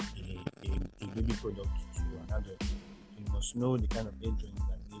a baby product to an adult. You must know the kind of age range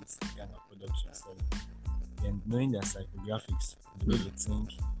that needs the kind of product you are selling. Then knowing their psychographics, the way they think,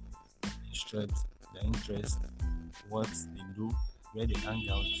 their interest, what they do, where they hang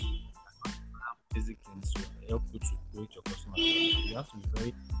out, basic things to help you to create your customer. You have to be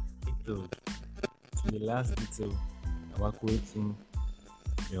very detailed, to the last detail about creating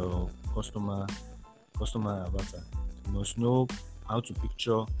your customer avatar. You must know how to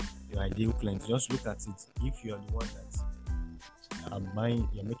picture your ideal client. Just look at it. If you are the one that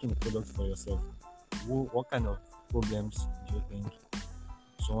you're making a product for yourself, what kind of problems do you think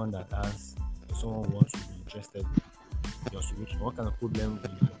someone who wants to be interested in your solution? What kind of problem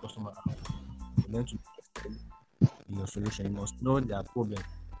will your customer have for them to be interested in your solution? You must know their problem,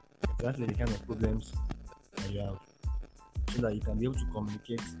 exactly the kind of problems that you have, so that you can be able to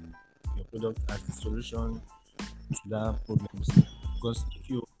communicate your product as the solution to that problems. Because if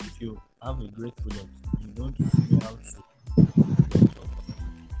you have a great product, you don't know how to product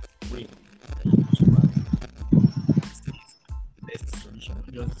or way that your customer sees the best solution,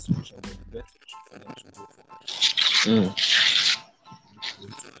 not just the solution, but the best solution for them to go for. Mm. Way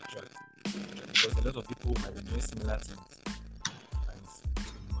to attract. Because a lot of people might be doing similar things, and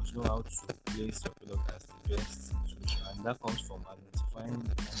you must know how to place your product as the best solution, and that comes from identifying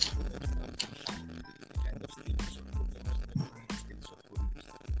the kind of problems that you should, the kind of stages of problems, the different stages of problems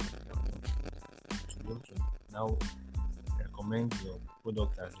that you want to be able to now recommend your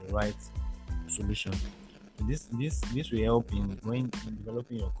product as the right solution. So this will help in when in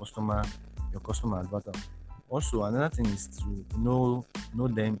developing your customer avatar. Also, another thing is to know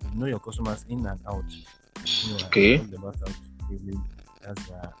them, know your customers in and out. I Okay. talked about how to really that's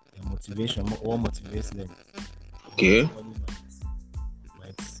their motivation, what motivates them. Okay. Somebody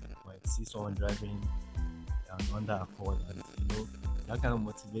might see someone driving an Honda Accord, and that kind of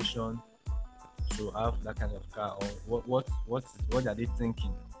motivation to have that kind of car, or what are they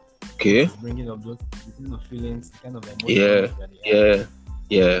thinking? What Okay. is bringing up those kind of feelings, the kind of Yeah. emotions that they have?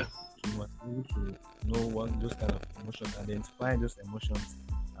 Yeah. Yeah. You must be able to know what those kind of emotions, identify those emotions,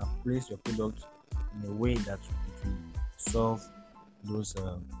 and place your product in a way that it will solve those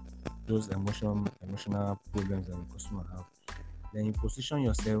emotional problems that the customer have. Then you position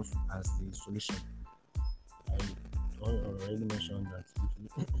yourself as the solution. I already mentioned that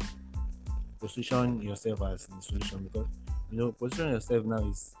if you position yourself as the solution, because position yourself now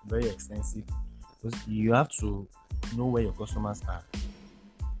is very extensive, because you have to know where your customers are,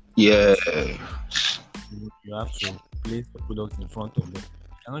 Yeah. and you have to place the product in front of them.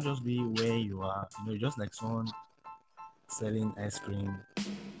 It cannot just be where you are, just like someone selling ice cream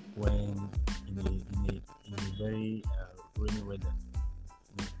when in a very rainy weather.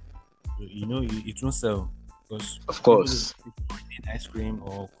 It won't sell, because Of people course. need ice cream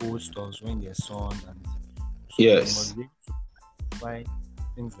or cold stores when there's sun, and so you Yes. must be able to buy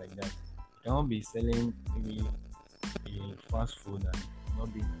things like that. You cannot be selling maybe a fast food and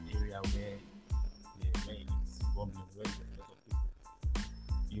not be in an area where it's bubbling, where there's a lot of people.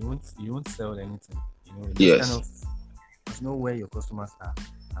 You won't sell anything. This kind Yes. of must know where your customers are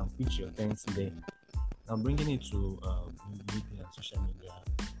and pitch your things there. Now bringing it to media and social media,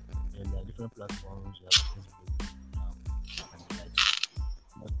 there are different platforms. You have Facebook, and the likes.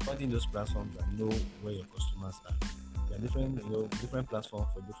 You must study those platforms and know where your customers are. There are different platforms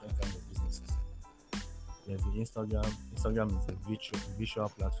for different kinds of businesses. There's the Instagram. Instagram is a visual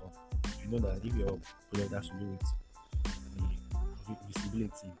platform. You know that if your product has to do with the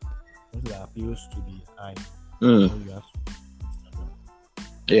visibility, something that appeals to the eye, Mm. you have to Instagram.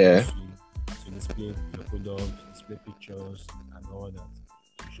 Yeah. To display your product, display pictures and all that.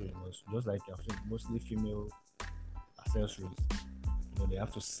 To show just like mostly female accessories. They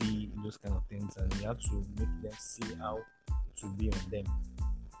have to see those kind of things, and you have to make them see how it will be on them,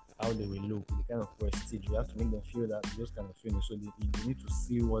 how they will look, the kind of prestige. You have to make them feel that those kind of feelings. So they need to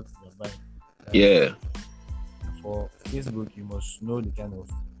see what they're buying. Yeah. For Facebook, you must know the kind of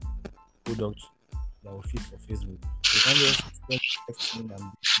product that will fit for Facebook. You can't just spend testing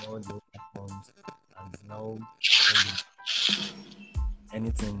and all the platforms and now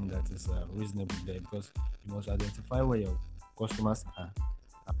anything that is reasonable there, because you must identify where your customers are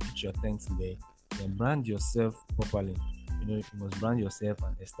and pitch your things there. Then brand yourself properly. You must brand yourself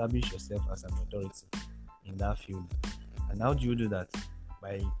and establish yourself as an authority in that field. And how do you do that?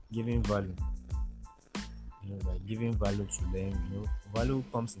 By giving value. By giving value to them. Value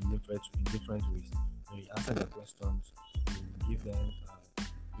comes in different ways. You answer their questions, you give them,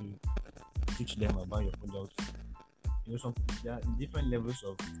 you teach them about your product. There are different levels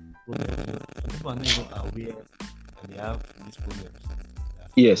of problems. Some people are not even aware that they have these problems.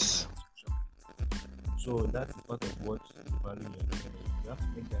 Yes. So that is part of what the value you're giving. You have to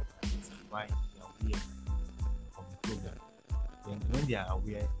make them identify they are aware of the problem. Then when they are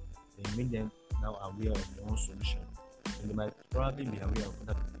aware, then make them now aware of their own solution. And they might probably be aware of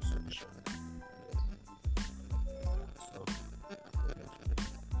other people's solutions.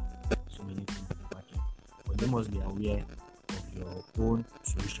 So many things in the market. But they must be aware of your own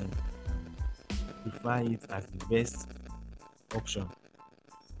solution. Prefer it as the best option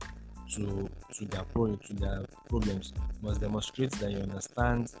to their problems. You must demonstrate that you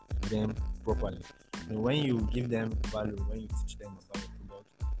understand them properly. When you give them value, when you teach them about your product,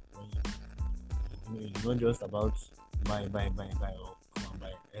 it's not just about buy or come and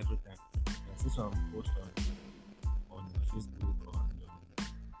buy every time. You can see some posts on Facebook or on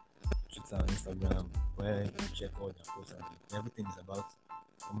Twitter and Instagram where you check all their posts and everything is about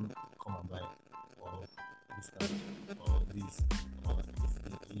come and buy or discount or this or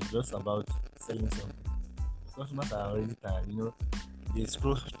it's just about selling something. Customers are already tired, they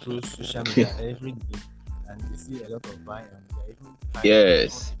scroll through social media every day and they see a lot of buy and they're even tired.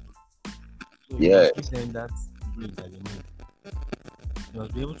 Yes. So you must give them that break that they need. You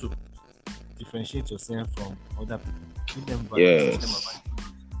must be able to differentiate yourself from other people. Give them value, teach them about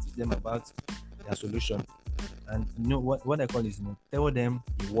teach them about their solution. And what I call is, tell them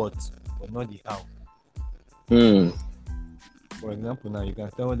the what, but not the how. Mm. For example, now you can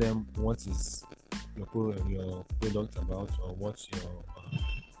tell them what is your product about, or what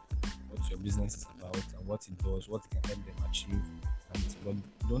your business is about, and what it does, what it can help them achieve, but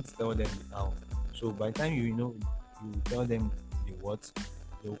don't tell them the how. So by the time you tell them the what,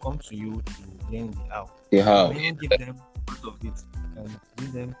 they will come to you to learn the how. The You how. can even give them part of it and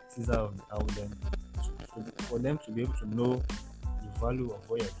give them teaser of the how, then for them to be able to know the value of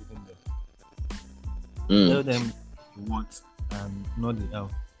what you're giving them. Tell Mm. them the what and not the how.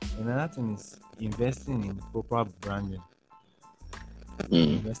 Another thing is investing in proper branding.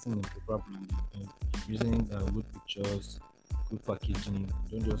 Mm. Investing in proper branding, using good pictures, good packaging.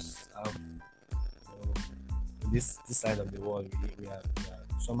 Don't just have this side of the world. We are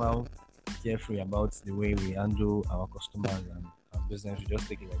somehow carefree about the way we handle our customers and our business. We just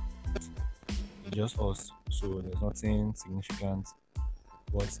take it like it's just us. So there's nothing significant.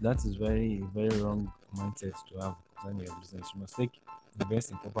 But that is very wrong mindset to have concerning your business. You must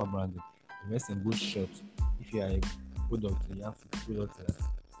invest in proper branding, invest in good shots. If you are a product, you have a product that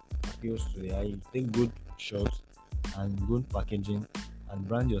appeals to the eye. Take good shots and good packaging and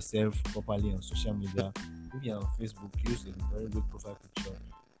brand yourself properly on social media. If you're on Facebook, use a very good profile picture,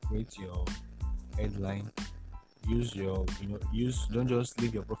 create your headline, don't just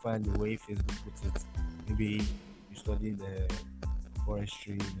leave your profile the way Facebook puts it. Maybe you study the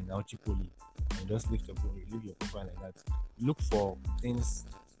forestry in Auchipoli and just leave your profile like that. Look for things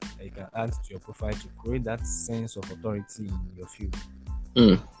that you can add to your profile to create that sense of authority in your field.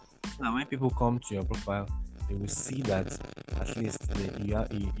 Mm. Now, when people come to your profile, they will see that at least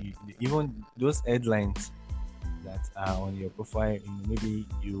even those headlines that are on your profile, maybe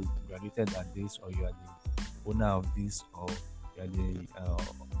you graduated at this, or you are the owner of this, or you are the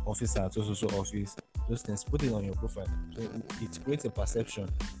officer at so office. Those things, put it on your profile. So it creates a perception.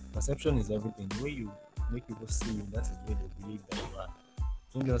 Perception is everything. The way you make people see you, that is the way they believe that you are.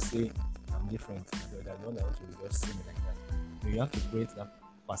 Don't just say I'm different. They're the one that will just see me like that. So you have to create that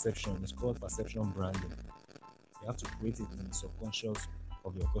perception. It's called perception branding. You have to create it in the subconscious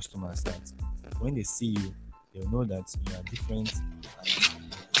of your customers, that when they see you, they'll know that you are different,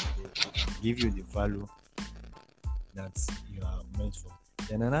 and they give you the value that you are meant for.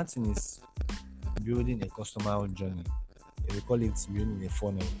 Then another thing is building a customer journey. We call it building a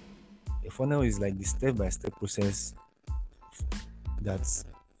funnel. A funnel is like the step-by-step process that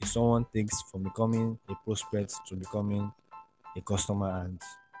someone takes from becoming a prospect to becoming a customer and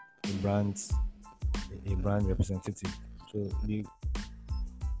a brand representative. So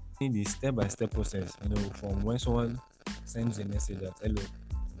the step-by-step process, from when someone sends a message that hello,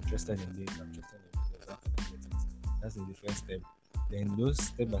 I'm interested in this, I'm interested in this, how can I get it? That's the first step. Then those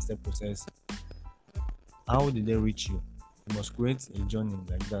step-by-step process, how did they reach you? You must create a journey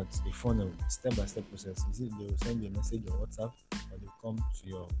like that, a funnel, step-by-step process. Is it they will send you a message on WhatsApp, or they come to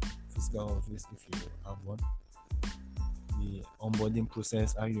your physical office if you have one? The onboarding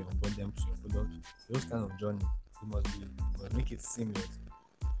process, how you onboard them to your product, those kind of journey, you must make it seamless.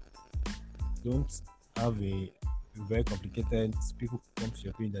 Don't have a very complicated people come to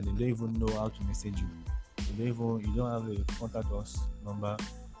your page that they don't even know how to message you. You don't have a contact us number,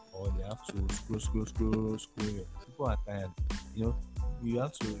 or they have to scroll. People are tired. You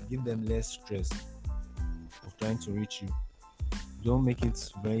have to give them less stress of trying to reach you. Don't make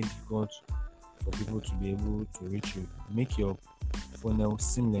it very difficult for people to be able to reach you. Make your funnel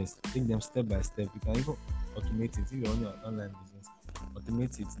seamless. Take them step by step. You can even automate it. If you're on your online business,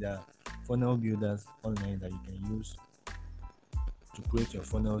 automate it. There are funnel builders online that you can use to create your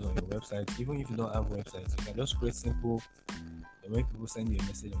funnels on your website. Even if you don't have websites, you can just create simple. The way people send you a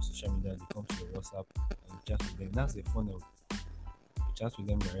message on social media, they come to your WhatsApp and you chat with them. That's the funnel. You chat with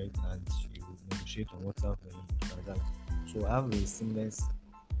them direct and you negotiate on WhatsApp and you transact. So have a seamless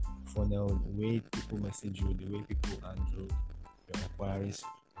funnel, the way people message you, the way people handle your inquiries,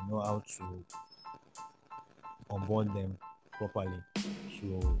 you know how to onboard them properly.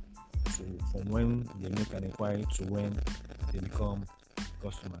 So from when they make an inquiry to when they become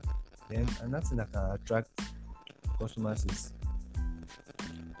customers. Then another thing that can attract customers is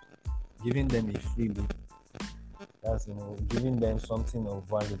giving them a freebie. That's giving them something of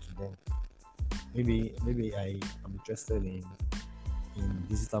value to them. Maybe I am interested in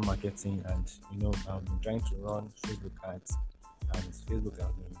digital marketing, and I've been trying to run Facebook ads, and Facebook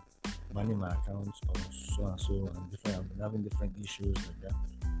has been banning my accounts or so and so, and I've been having different issues like that.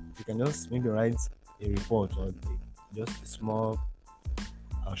 You can just maybe write a report, or just a small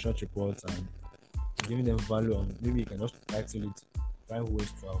short report, and giving them value on. Maybe you can just title it find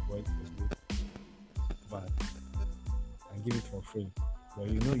ways to avoid Facebook ban and give it for free. But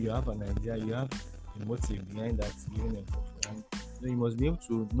you have an idea, you have a motive behind that giving them for free, and you must be able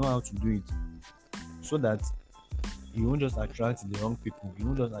to know how to do it so that you won't just attract the wrong people. You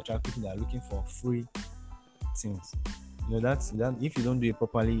won't just attract people that are looking for free things. That if you don't do it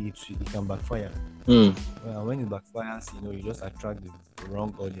properly, it can backfire. Mm. When it backfires, you just attract the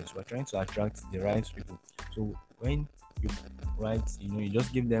wrong audience. We're trying to attract the right people. So when you write, you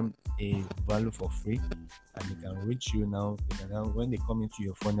just give them a value for free, and they can reach you now. They can now, when they come into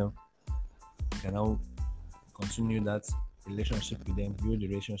your funnel, you can now continue that relationship with them, build a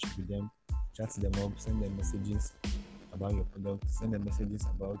relationship with them, chat them up, send them messages about your product, send them messages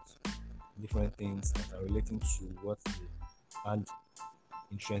about different things that are relating to what they had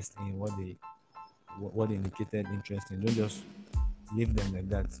interest in, what they indicated interest in. Don't just leave them like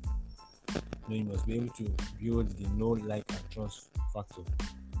that. You must be able to build the know, like, and trust factor.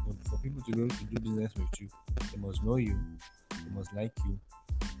 But for people to be able to do business with you, they must know you, they must like you,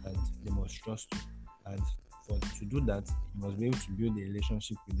 and they must trust you. And to do that, you must be able to build a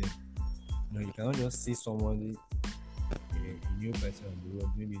relationship with them. You cannot just see somebody, a new person on the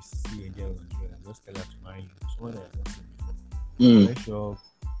road, maybe see a girl on the road and just tell her to marry you. Someone that has not seen before. I'm very sure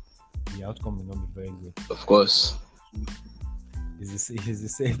the outcome will not be very good. Of course. It's the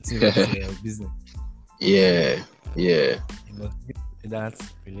same thing with business. Yeah. You must build that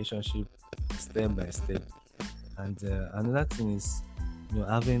relationship step by step. And another thing is,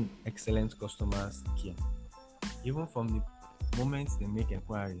 having excellent customers care. Even from the moment they make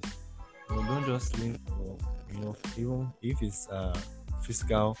inquiries, don't just leave for, even if it's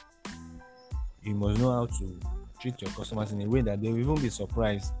physical, you must know how to treat your customers in a way that they will even be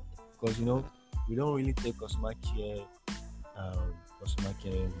surprised, because we don't really take customer care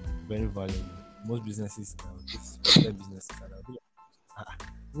very valuable. Most businesses now, businesses, and I'll be like,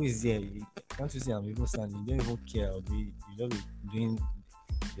 who is here? Can't you see I'm even standing? You don't even care. You just be doing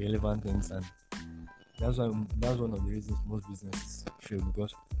irrelevant things, and that's one of the reasons most businesses fail,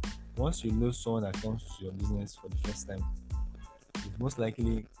 because once you lose someone that comes to your business for the first time, it's most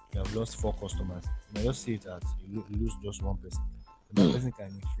likely you have lost 4 customers. You might just see it as you lose just one person. But that person can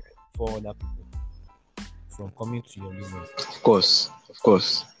influence 4 other people from coming to your business. Of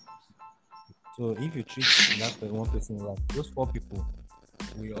course. So if you treat that one person right, those 4 people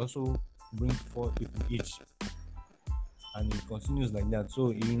will also bring 4 people each, and it continues like that.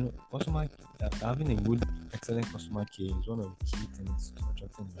 So customer having a good, excellent customer care is one of the key things to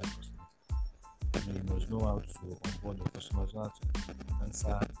attracting the right customers. You must know how to onboard the customers, know how to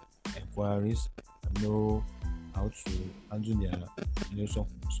answer inquiries, and know how to handle their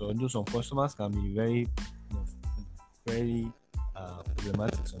some customers can be very very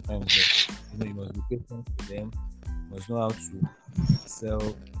problematic sometimes, but you must be patient with them. You must know how to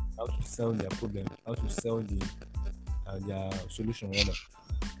sell their problem, how to sell their solution, rather,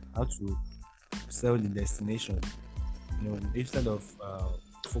 how to sell the destination. Instead of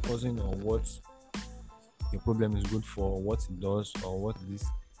focusing on what your problem is good for, what it does, or what this,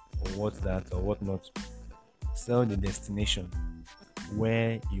 or what that, or what not. Sell the destination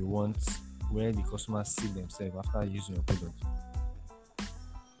where the customers see themselves after using your product.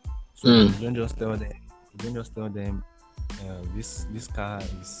 So you don't just tell them this car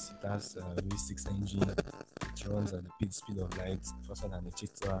has V6 engine, it runs at the speed of light, faster than a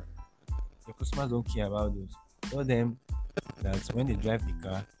cheetah. Your customers don't care about those. Tell them that when they drive the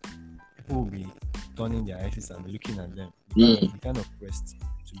car, people will be turning their eyes and be looking at them. The kind of prestige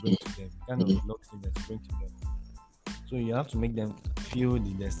to bring to them, the kind of luxury to bring to them. So you have to make them feel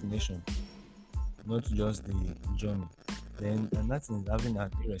the destination, not just the journey. Then that is having an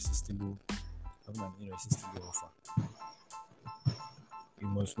irresistible offer. You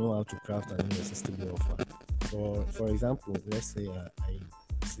must know how to craft an irresistible offer. For example, let's say I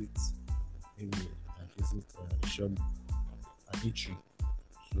visit a shop, an eatery,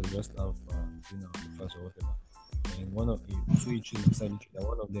 so just have dinner or breakfast or whatever. And one of the 2 eateries beside each other,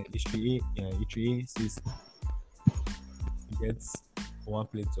 one of the eatery says gets 1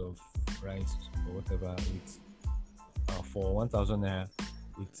 plate of rice or whatever with for 1,000 naira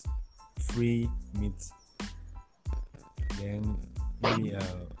with free meat. Then maybe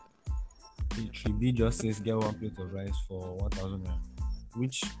eatery B just says get 1 plate of rice for 1,000 naira.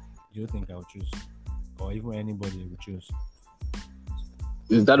 Which do you think I'll choose, or even anybody will choose?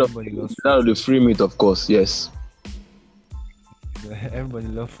 Is that of the free meat? Of course, yes. Everybody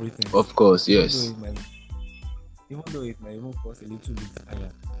loves free things. Of course, yes. Even though it might even cost a little bit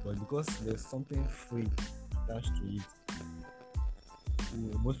higher, but because there's something free attached to it,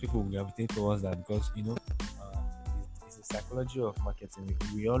 most people will gravitate towards that, because it's a psychology of marketing.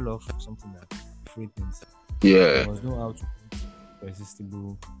 We all love something that free things. You Yeah. must know how to create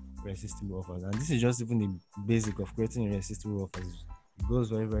irresistible offers. And this is just even the basic of creating irresistible offers. It goes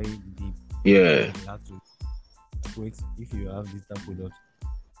very, very deep. Yeah. You have to create, if you have digital products,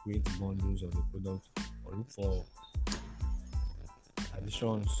 create bundles of the product or look for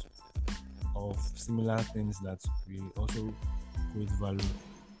additions of similar things that will also create value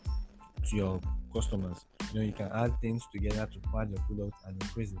to your customers. You can add things together to pad your product and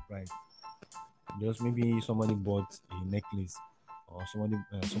increase the price. Just maybe somebody bought a necklace, or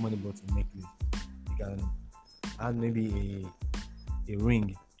somebody bought a necklace. You can add maybe a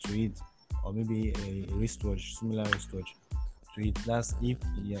ring to it, or maybe a wristwatch, similar wristwatch to it. That's if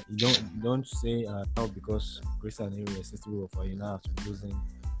you don't say now because create an irresistible offer, you now have to be losing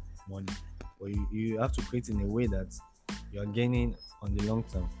money, but you have to create in a way that you are gaining on the long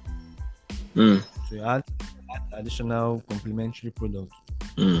term. Mm. So you add additional complementary product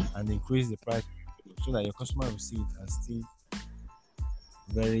Mm. and increase the price so that your customer will see it as still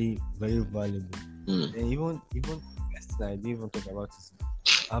very, very valuable. Mm. Then even best thing I didn't even talk about is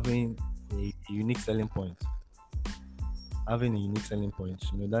having a unique selling point. Having a unique selling point,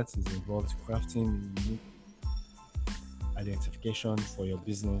 that is involved crafting a unique identification for your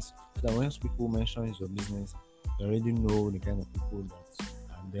business. So that when people mention your business, they already know the kind of people that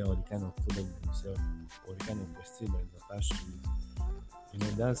are there, or the kind of product they sell, or the kind of prestige that is attached to it.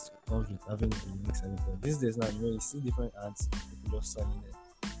 That comes with having a unique selling point. These days now, you see different ads, people just selling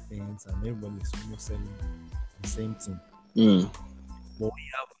things, and everybody is almost selling the same thing. Mm. But we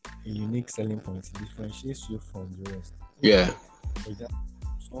have a unique selling point. It differentiates you from the rest. Yeah. For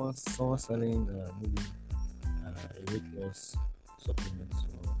example, someone selling maybe a weight loss supplement, or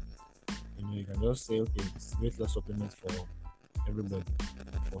you can just say, okay, it's weight loss supplement for everybody,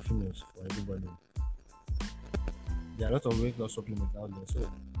 for females, for everybody. There are a lot of weight loss supplements out there, so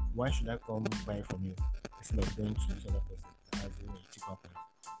why should I come buy from you instead of going to this other person that has a cheaper price?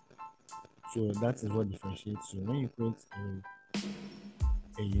 So that is what differentiates you. When you create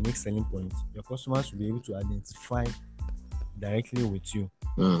a unique selling point, your customers will be able to identify directly with you.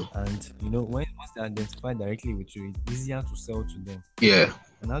 Mm. And once they identify directly with you, it's easier to sell to them. Yeah.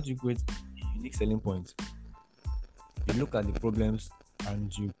 And how do you create a unique selling point? You look at the problems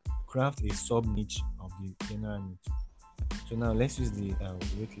and you craft a sub niche of the general niche. So now let's use the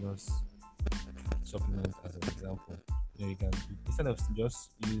weight loss supplement as an example. You can, instead of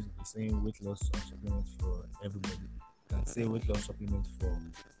just use the same weight loss supplement for everybody, you can say weight loss supplement for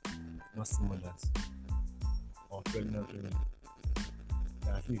nursing mothers or pregnant women.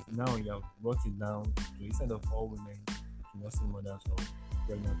 At least now you have brought it down to, instead of all women, to nursing mothers or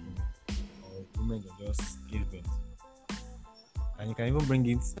pregnant women, or women that just give birth. And you can even bring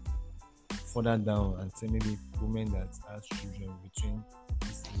it further down and say maybe women that has children between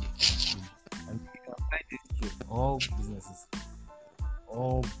this age and you can apply this to all businesses.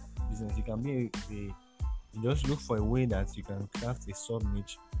 You can be you just look for a way that you can craft a sub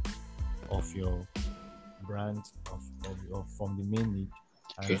niche of your brand of from the main niche.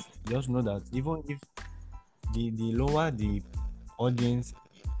 And just know that even if the lower the audience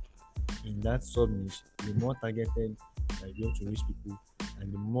in that sub niche, the more targeted you're going to reach people,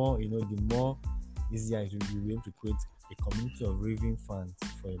 and the more the more easier it will be able to create a community of raving fans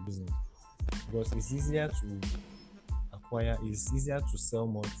for your business, because it's easier to sell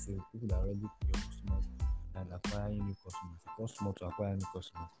more to people that are already your customers than acquiring new customers. It costs more to acquire new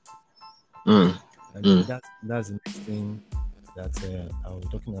customers. And that's the next thing that I was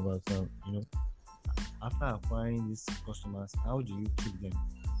talking about. After acquiring these customers, how do you keep them?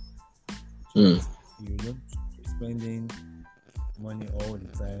 So that you don't keep spending money all the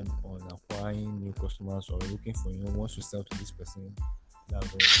time on acquiring new customers, or looking for once you sell to this person,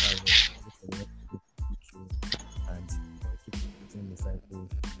 that's look for the next people and keep repeating the cycle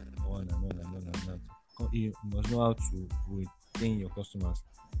on and on and on and on. You must know how to retain your customers.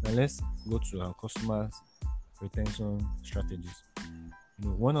 Now let's go to our customers retention strategies.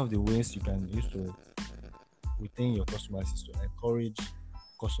 One of the ways you can use to retain your customers is to encourage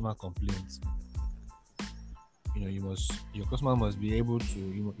customer complaints. Your customer must be able to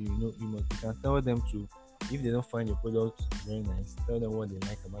you can tell them to, if they don't find your product very nice, tell them what they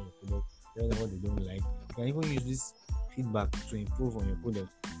like about your product, tell them what they don't like. You can even use this feedback to improve on your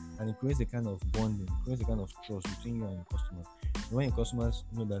product, and it creates a kind of bonding, it creates a kind of trust between you and your customers. And when your customers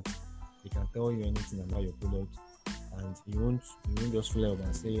know that they can tell you anything about your product, and you won't just flare up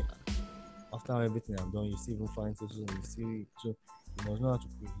and say, after everything I've done, you still even find so you must know how to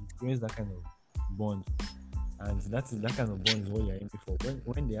create that kind of bond. And that kind of bond is what you're aiming for.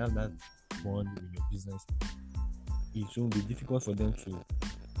 When they have that bond with your business, it will be difficult for them to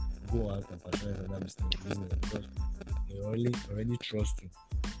go out and patronize another business because they already trust you.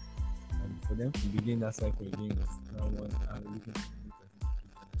 And for them to begin that cycle again of now one and looking for a new person to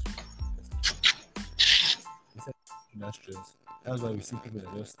keep instead of that stress. That's why we see people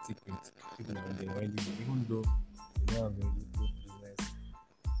that just stick with people that they already know, even though they don't have very good business,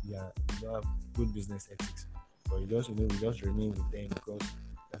 yeah, they don't have good business ethics. But you just we just remain with them because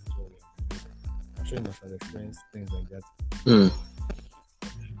that is what we are. I'm sure you must have experienced things like that. Mm.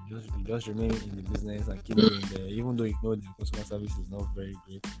 You just remain in the business and keep going there, even though you know the customer service is not very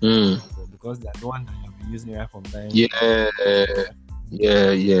great. Mm. But because they are the one that you have been using right from time, Yeah.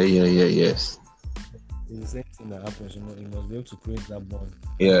 Yes. it's the same thing that happens. You must be able to create that bond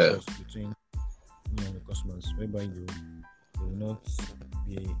and Yeah. trust between you and the customers, whereby they will not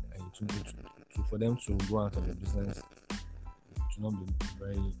be for them to go out of the business. It will not be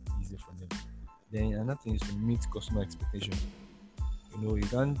very easy for them. Then another thing is to meet customer expectation. You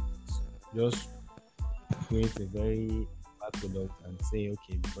can't just create a very bad product and say,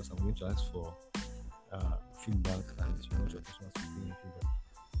 okay, because I'm going to ask for feedback and you want your customers to give you feedback.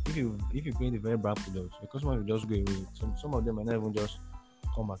 If you create a very bad product, the customer will just go away. Some of them might not even just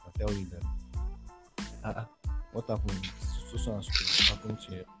come back and tell you that what happened, so and so happened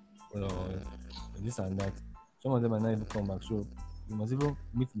to you, or this and that. Some of them might not even come back. So you must even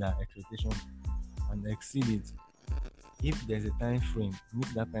meet their expectation and exceed it. If there's a time frame,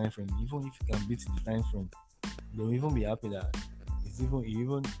 meet that time frame. Even if you can beat the time frame, they'll even be happy that you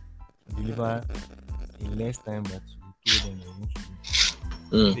even deliver in less time that you told them you're going to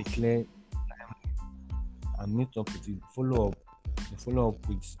do. Give a clear and meet up with it. Follow up. You follow up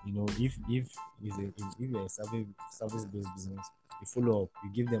with if you're a service based business, you follow up. You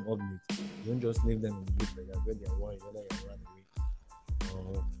give them updates. You don't just leave them in the loop like that where they're worried whether you're run away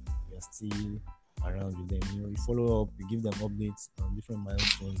or you're still around with them. You follow up. You give them updates on different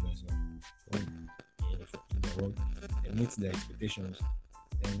milestones as well. In their work, they meet their expectations.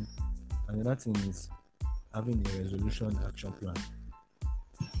 And another thing is having a resolution action plan.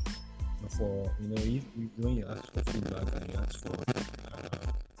 For if when you ask for feedback and you ask for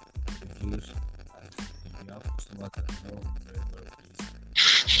reviews, and if you have customers that are not very well pleased,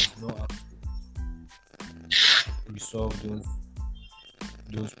 you know how to resolve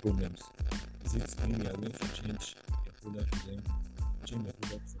those problems. Is it maybe you are going to change your product for them,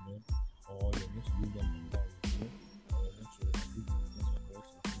 or you're going to give them a review, or you're going to edit things or correct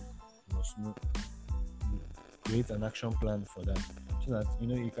something? You must know, create an action plan for that, so that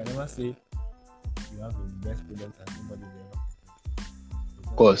you can never say you have the best product and nobody will ever.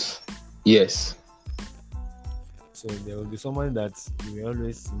 Of course. Yes. So there will be someone that you will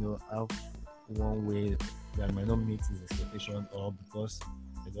always have one way that might not meet his expectation, or because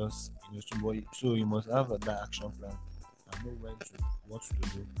they just so you must have that action plan and know what to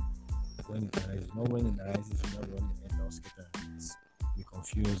do when it arises. Not when it arises, you not run the end or scatter and be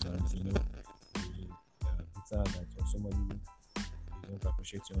confused and be bitter that or somebody they don't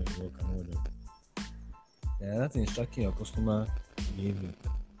appreciate your work and all that. Another thing is tracking your customer behavior.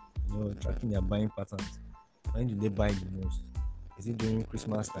 Tracking their buying patterns. When do they buy the most? Is it during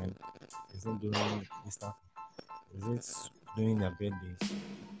Christmas time? Is it during Easter? Is it during their birthdays?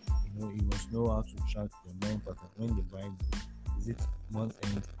 You must know how to track their buying pattern. When they buy, is it month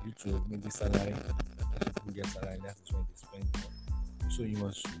end due to maybe salary? People get salary, that is when they spend more. So you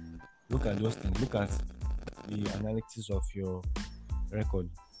must look at those things. Look at the analytics of your record.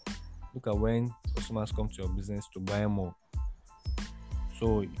 Look at when customers come to your business to buy more.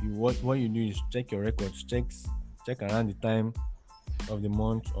 So what you do is check your records, check around the time of the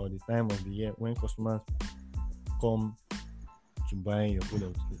month or the time of the year when customers come to buy your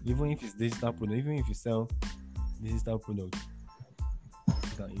product. Even if it's digital product, even if you sell digital product,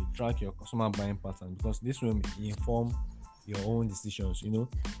 you track your customer buying pattern, because this will inform your own decisions.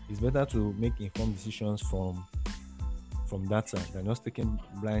 It's better to make informed decisions from data than just taking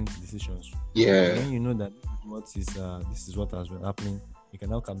blind decisions. Yeah. When you know that this is what has been happening, you can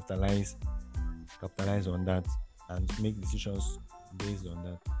now capitalize on that and make decisions based on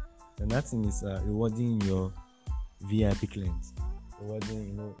that. And that thing is rewarding your VIP clients. There's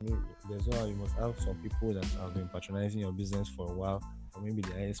you must have some people that have been patronizing your business for a while, or maybe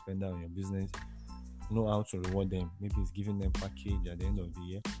the highest spender on your business. Know how to reward them. Maybe it's giving them package at the end of the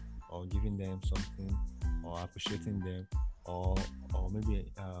year, or giving them something, or appreciating them, or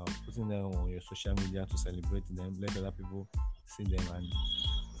maybe putting them on your social media to celebrate them, let other people see them and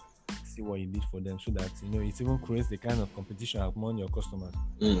see what you did for them, so that it even creates the kind of competition among your customers.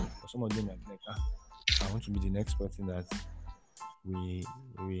 For some of them, like I want to be the next person that we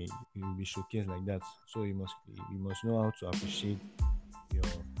will be showcased like that. So you must know how to appreciate your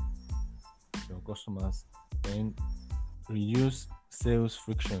your customers. Then reduce sales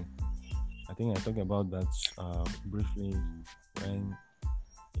friction. I think I talked about that briefly when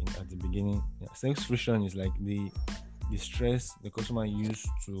at the beginning. Yeah, sales friction is like the stress the customer used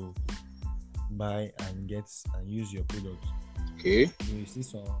to buy and get and use your product. Okay. You see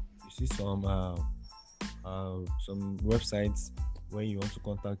some websites where you want to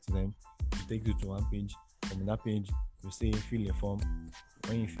contact them to take you to one page. From that page, you say fill a form.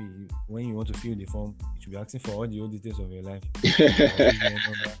 When you want to fill the form, it will be asking for all the old details of your life, your BVN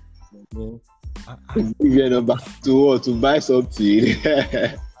number, your name. Give you a number to what? To buy something.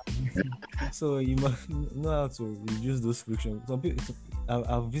 So you must know how to reduce those friction. Some people,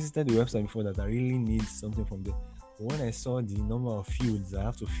 I've visited the website before that I really need something from there. But when I saw the number of fields I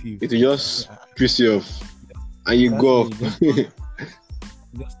have to fill, It will just piss you off, and you go exactly, off. it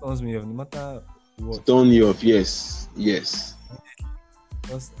just turns me off no matter what. Turn you off. Yes. Yes.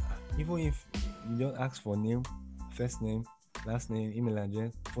 Because even if you don't ask for name, first name, last name, email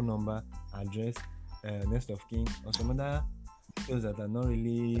address, phone number, address, next of kin, or some other details that are not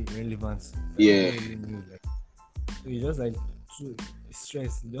really relevant, that you Yeah. don't really need. Like, so you just like to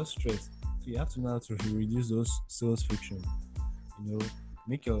stress, just stress. So you have to know how to reduce those sales friction. You know,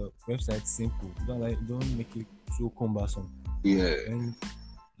 make your website simple. Don't make it too cumbersome. Yeah. When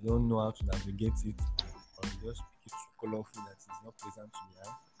you don't know how to navigate it, or you just make it too colorful that it's not pleasant to the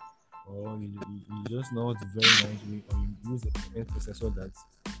eye, or you just know the very nice way, or you use a payment processor that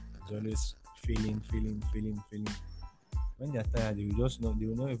is always failing. When they're tired, they will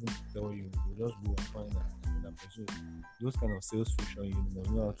not even tell you. They will just go and find another person. So those kind of sales friction, you must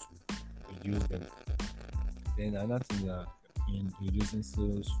know how to reduce them. Then another thing that in reducing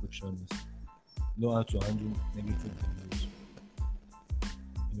sales friction is know how to handle negative reviews.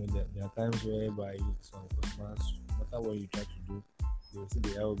 There are times whereby some customers, no matter what you try to do, they will see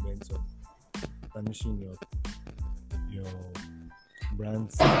the hell bent on tarnishing your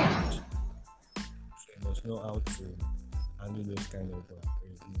brand's image. So you must know how to handle those kind of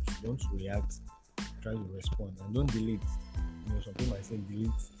reviews. Don't react, try to respond, and don't delete. Some people might say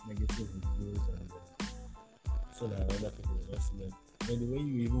delete negative reviews, and so that other people will not see them. But the way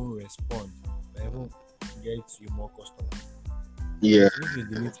you even respond, will even get you more customers. Yeah. If you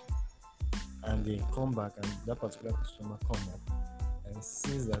delete and they come back, and that particular customer come back and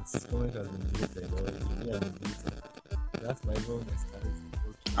sees that his comment has been deleted or the video has been deleted, that might even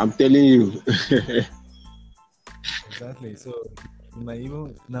escalate. I'm telling you. Exactly. So you might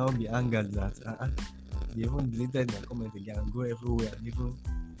even now be angered that they even deleted my comment again and go everywhere and even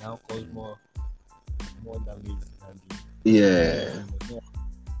now cause more damage than the Yeah. you must not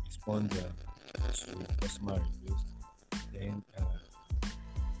respond to customer reviews.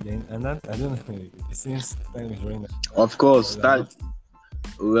 Then and that I don't know since time is running out, Of course. we are That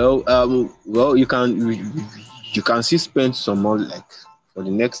not well, you can still spend some more like for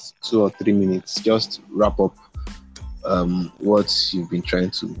the next 2 or 3 minutes. Just wrap up what you've been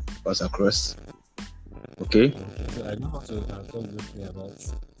trying to pass across. Okay. so I don't want to talk briefly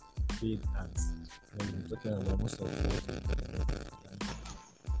about paid ads. When we're talking about most of what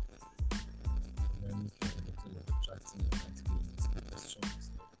attracting the right questions.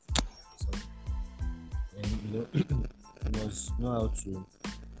 So and you must know how to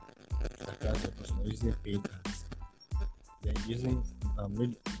attract the customer using paid ads. Then using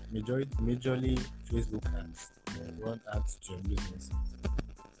majorly Facebook ads, run ads to your business.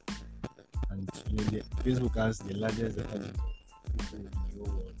 And the Facebook has the largest database of people in the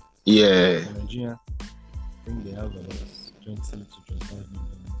whole world. Yeah. In Nigeria, I think they have about 20 to 25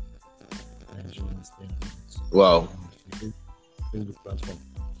 million Nigerians there Wow. on the Facebook platform.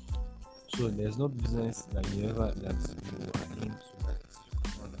 So there's no business that you are into that you can't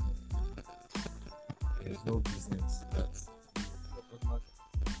run. There's no business that your customers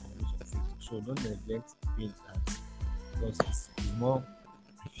can use on Facebook. So don't neglect paid ads because it's more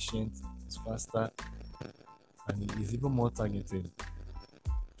efficient, it's faster, and it is even more targeted.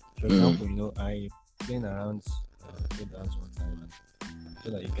 For example, I playing around paid ads one time, so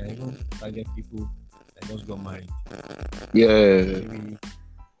that you can even target people that just got married. Yeah.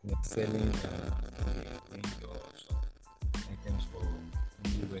 Maybe selling ring or some items for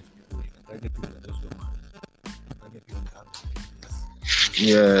newlywed people. You can target people that just got married. Target people that have babies.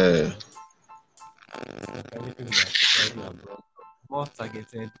 Yeah. Target people that travel abroad. More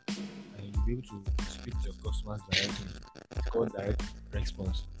targeted, and you'll be able to speak to your customers directly. It's called direct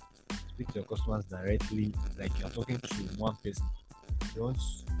response. Speak to your customers directly, like you're talking to one person. You don't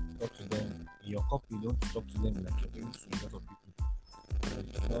talk to them in your copy. You don't talk to them like you're talking to a lot of people.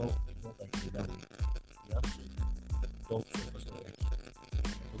 it's not like that way. You have to talk to a person like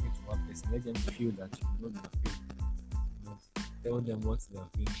talking to one person. Let them feel that you know their pain. You know, tell them what they are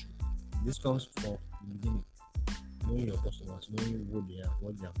going through. This comes from the beginning. Knowing your customers, knowing who they are,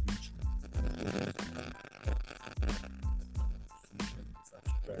 what they are going through.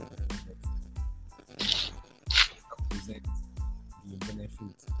 Present the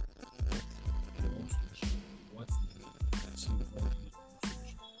benefits you want to achieve, what you achieve when you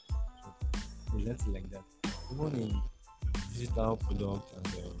solution. So present it like that. Even in digital product and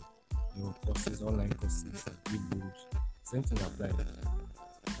courses, online courses, and e-books, same thing applies.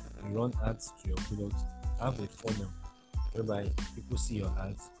 You run ads to your product, have a funnel whereby people see your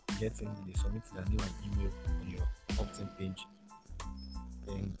ads, get in, they submit their name and email on your opt-in page.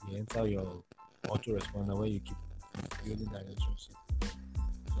 Then you enter your autoresponder where you keep building that relationship.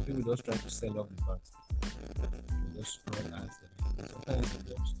 Some people just try to sell off the bat. You just run ads. Sometimes it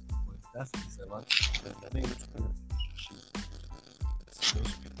works, but that's the disadvantage. You're not able to build relationships.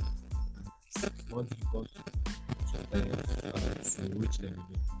 It's more difficult sometimes to reach them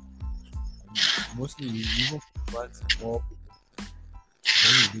again. Mostly, you even convert more people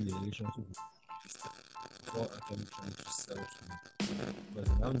when you build a relationship before actually trying to sell to them. Because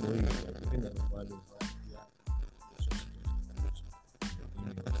now knowing you are looking at the value of that, you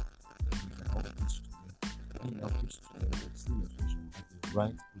can outreach to them. When you outreach to them, you see your solution with the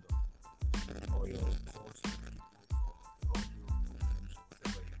right product or your course, or audio,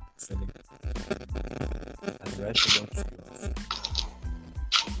 whatever you're selling as the right product to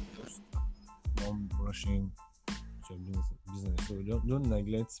your rushing to your business. So don't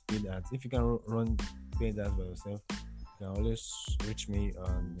neglect paid ads. If you can run paid ads by yourself, you can always reach me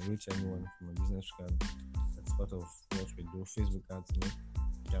and reach anyone from a business. That's part of what we do. Facebook ads, you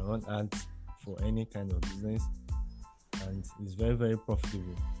can run ads for any kind of business, and it's very, very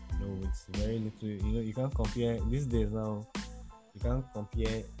profitable. It's very little. You can't compare these days now. You can't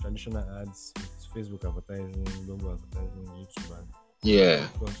compare traditional ads with Facebook advertising, Google advertising, YouTube ads. Yeah.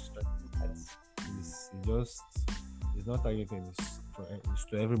 Because ads it's not targeted. It's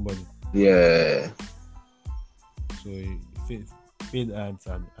to everybody. Yeah. So paid ads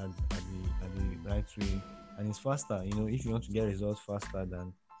are the right way, and it's faster. If you want to get results faster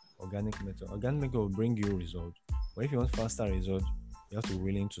than organic method will bring you results. But if you want faster results, you have to be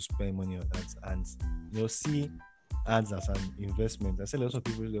willing to spend money on ads, and see ads as an investment. I said lots of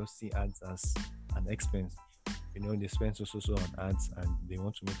people don't see ads as an expense. They spend so on ads, and they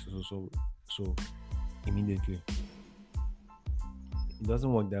want to make so immediately. It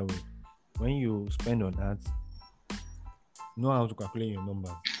doesn't work that way. When you spend on ads, know how to calculate your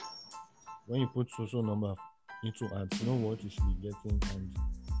numbers. When you put so number into ads, know what you should be getting, and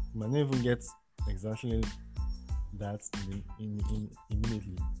you might not even get exactly that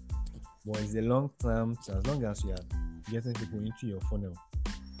immediately. But it's a long term. So as long as you are getting people into your funnel,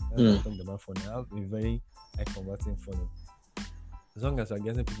 that's what I'm talking about funnel. I have a very high converting funnel. As long as you're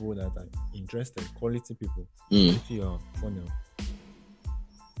getting people that are interested, quality people into your funnel,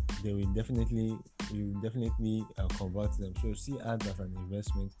 you will definitely convert them. So see ads as an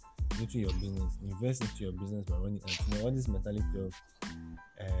investment into your business. Invest into your business by running ads. All this mentality of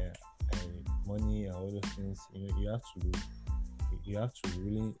money and all those things, you have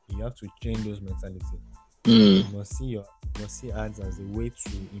to change those mentality. You must see ads as a way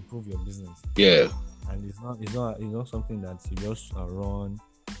to improve your business. Yeah. And it's not something that you just run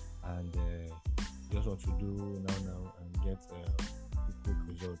and just want to do now and get quick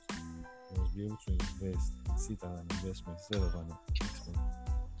results. You must be able to invest and see it as an investment instead of an expense.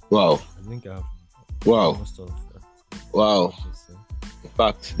 Wow. I think I have most of wow. In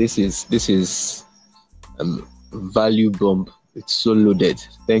fact, this is value bomb. It's so loaded.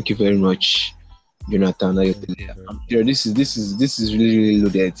 Thank you very much, Jonathan. I'm sure this is really, really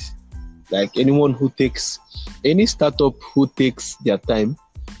loaded. Like any startup who takes their time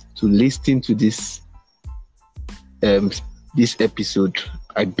to listen to this episode,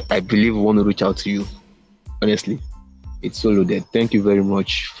 I believe want to reach out to you. Honestly, it's so loaded. Thank you very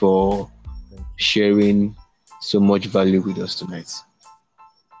much for sharing so much value with us tonight.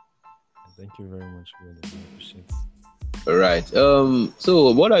 Thank you very much, brother. I appreciate it. All right.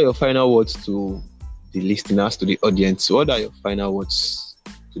 So what are your final words to the listeners, to the audience? What are your final words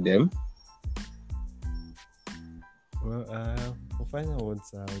to them? Well, for final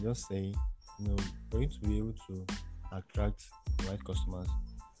words, I'll just say, for you to be able to attract the right customers,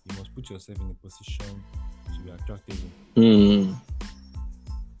 you must put yourself in a position to be attractive. So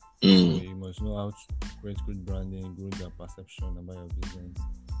you must know how to create good branding, good perception about your business,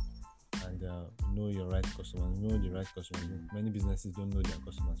 and know your right customers, know the right customers. Many businesses don't know their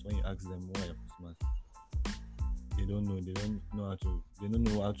customers. When you ask them who are your customers, they don't know. They don't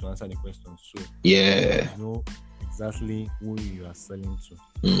know how to answer the question. So Yeah. you know exactly who you are selling to.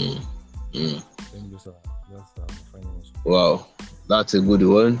 Mm. I think those are the final ones. Wow, that's a good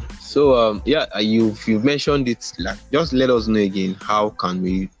one. So you've mentioned it. Like, just let us know again, how can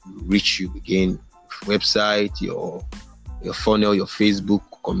we reach you again? Website, your funnel, your Facebook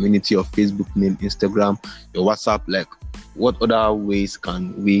community, your Facebook name, Instagram, your WhatsApp. Like, what other ways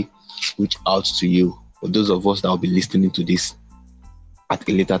can we reach out to you for those of us that will be listening to this at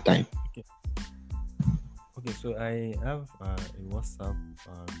a later time? Okay, so I have a WhatsApp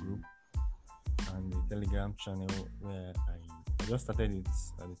group and a Telegram channel where I just started it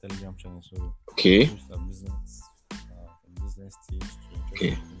at the Telegram channel. So Okay. post a business from business tips to Okay.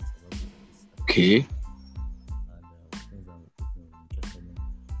 interesting things about business. Okay. And things that people are interested in.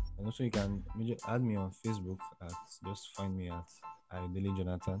 And also you can add me on Facebook just find me at Ayodele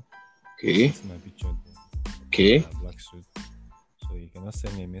Jonathan. Okay. That's my picture there. Okay. Black suit. So you can also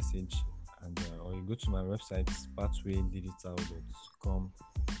send me a message or you go to my website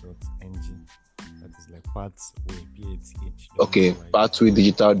pathwaydigital.com.ng. That is like pathway PATH. Okay.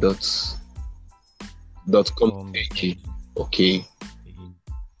 pathwaydigital.com. Okay.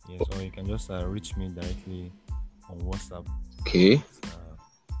 Yes, or you can just reach me directly on WhatsApp. Okay.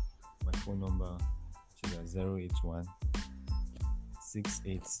 My phone number is 081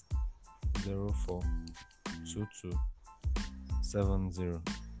 6804 2270.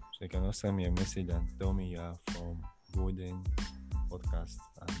 So you can also send me a message and tell me you are from Golden Podcast,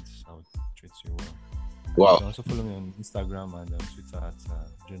 and I'll treat you well. Wow. You can also follow me on Instagram and Twitter at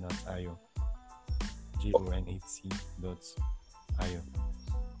Jonathan JONAT.io.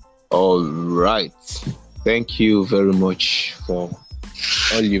 All right. Thank you very much for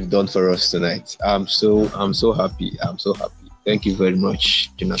all you've done for us tonight. I'm so happy. Thank you very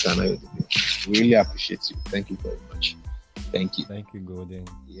much, Jonathan Ayodele. Really appreciate you. Thank you very much. Thank you. Thank you, Golden.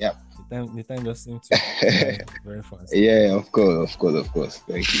 Yeah. The time just seemed to very fast. Yeah, of course.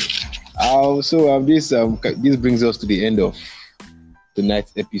 Thank you. This brings us to the end of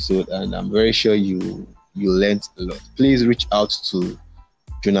tonight's episode, and I'm very sure you learned a lot. Please reach out to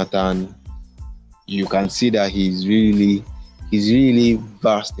Jonathan. You can see that he's really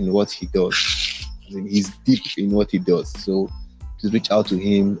vast in what he does. I mean, he's deep in what he does. So please reach out to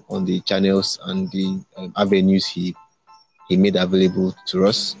him on the channels and the avenues he made available to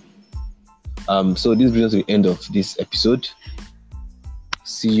us. So this brings us to the end of this episode.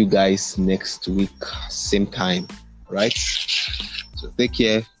 See you guys next week, same time. All right. So take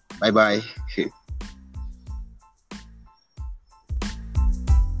care. Bye bye.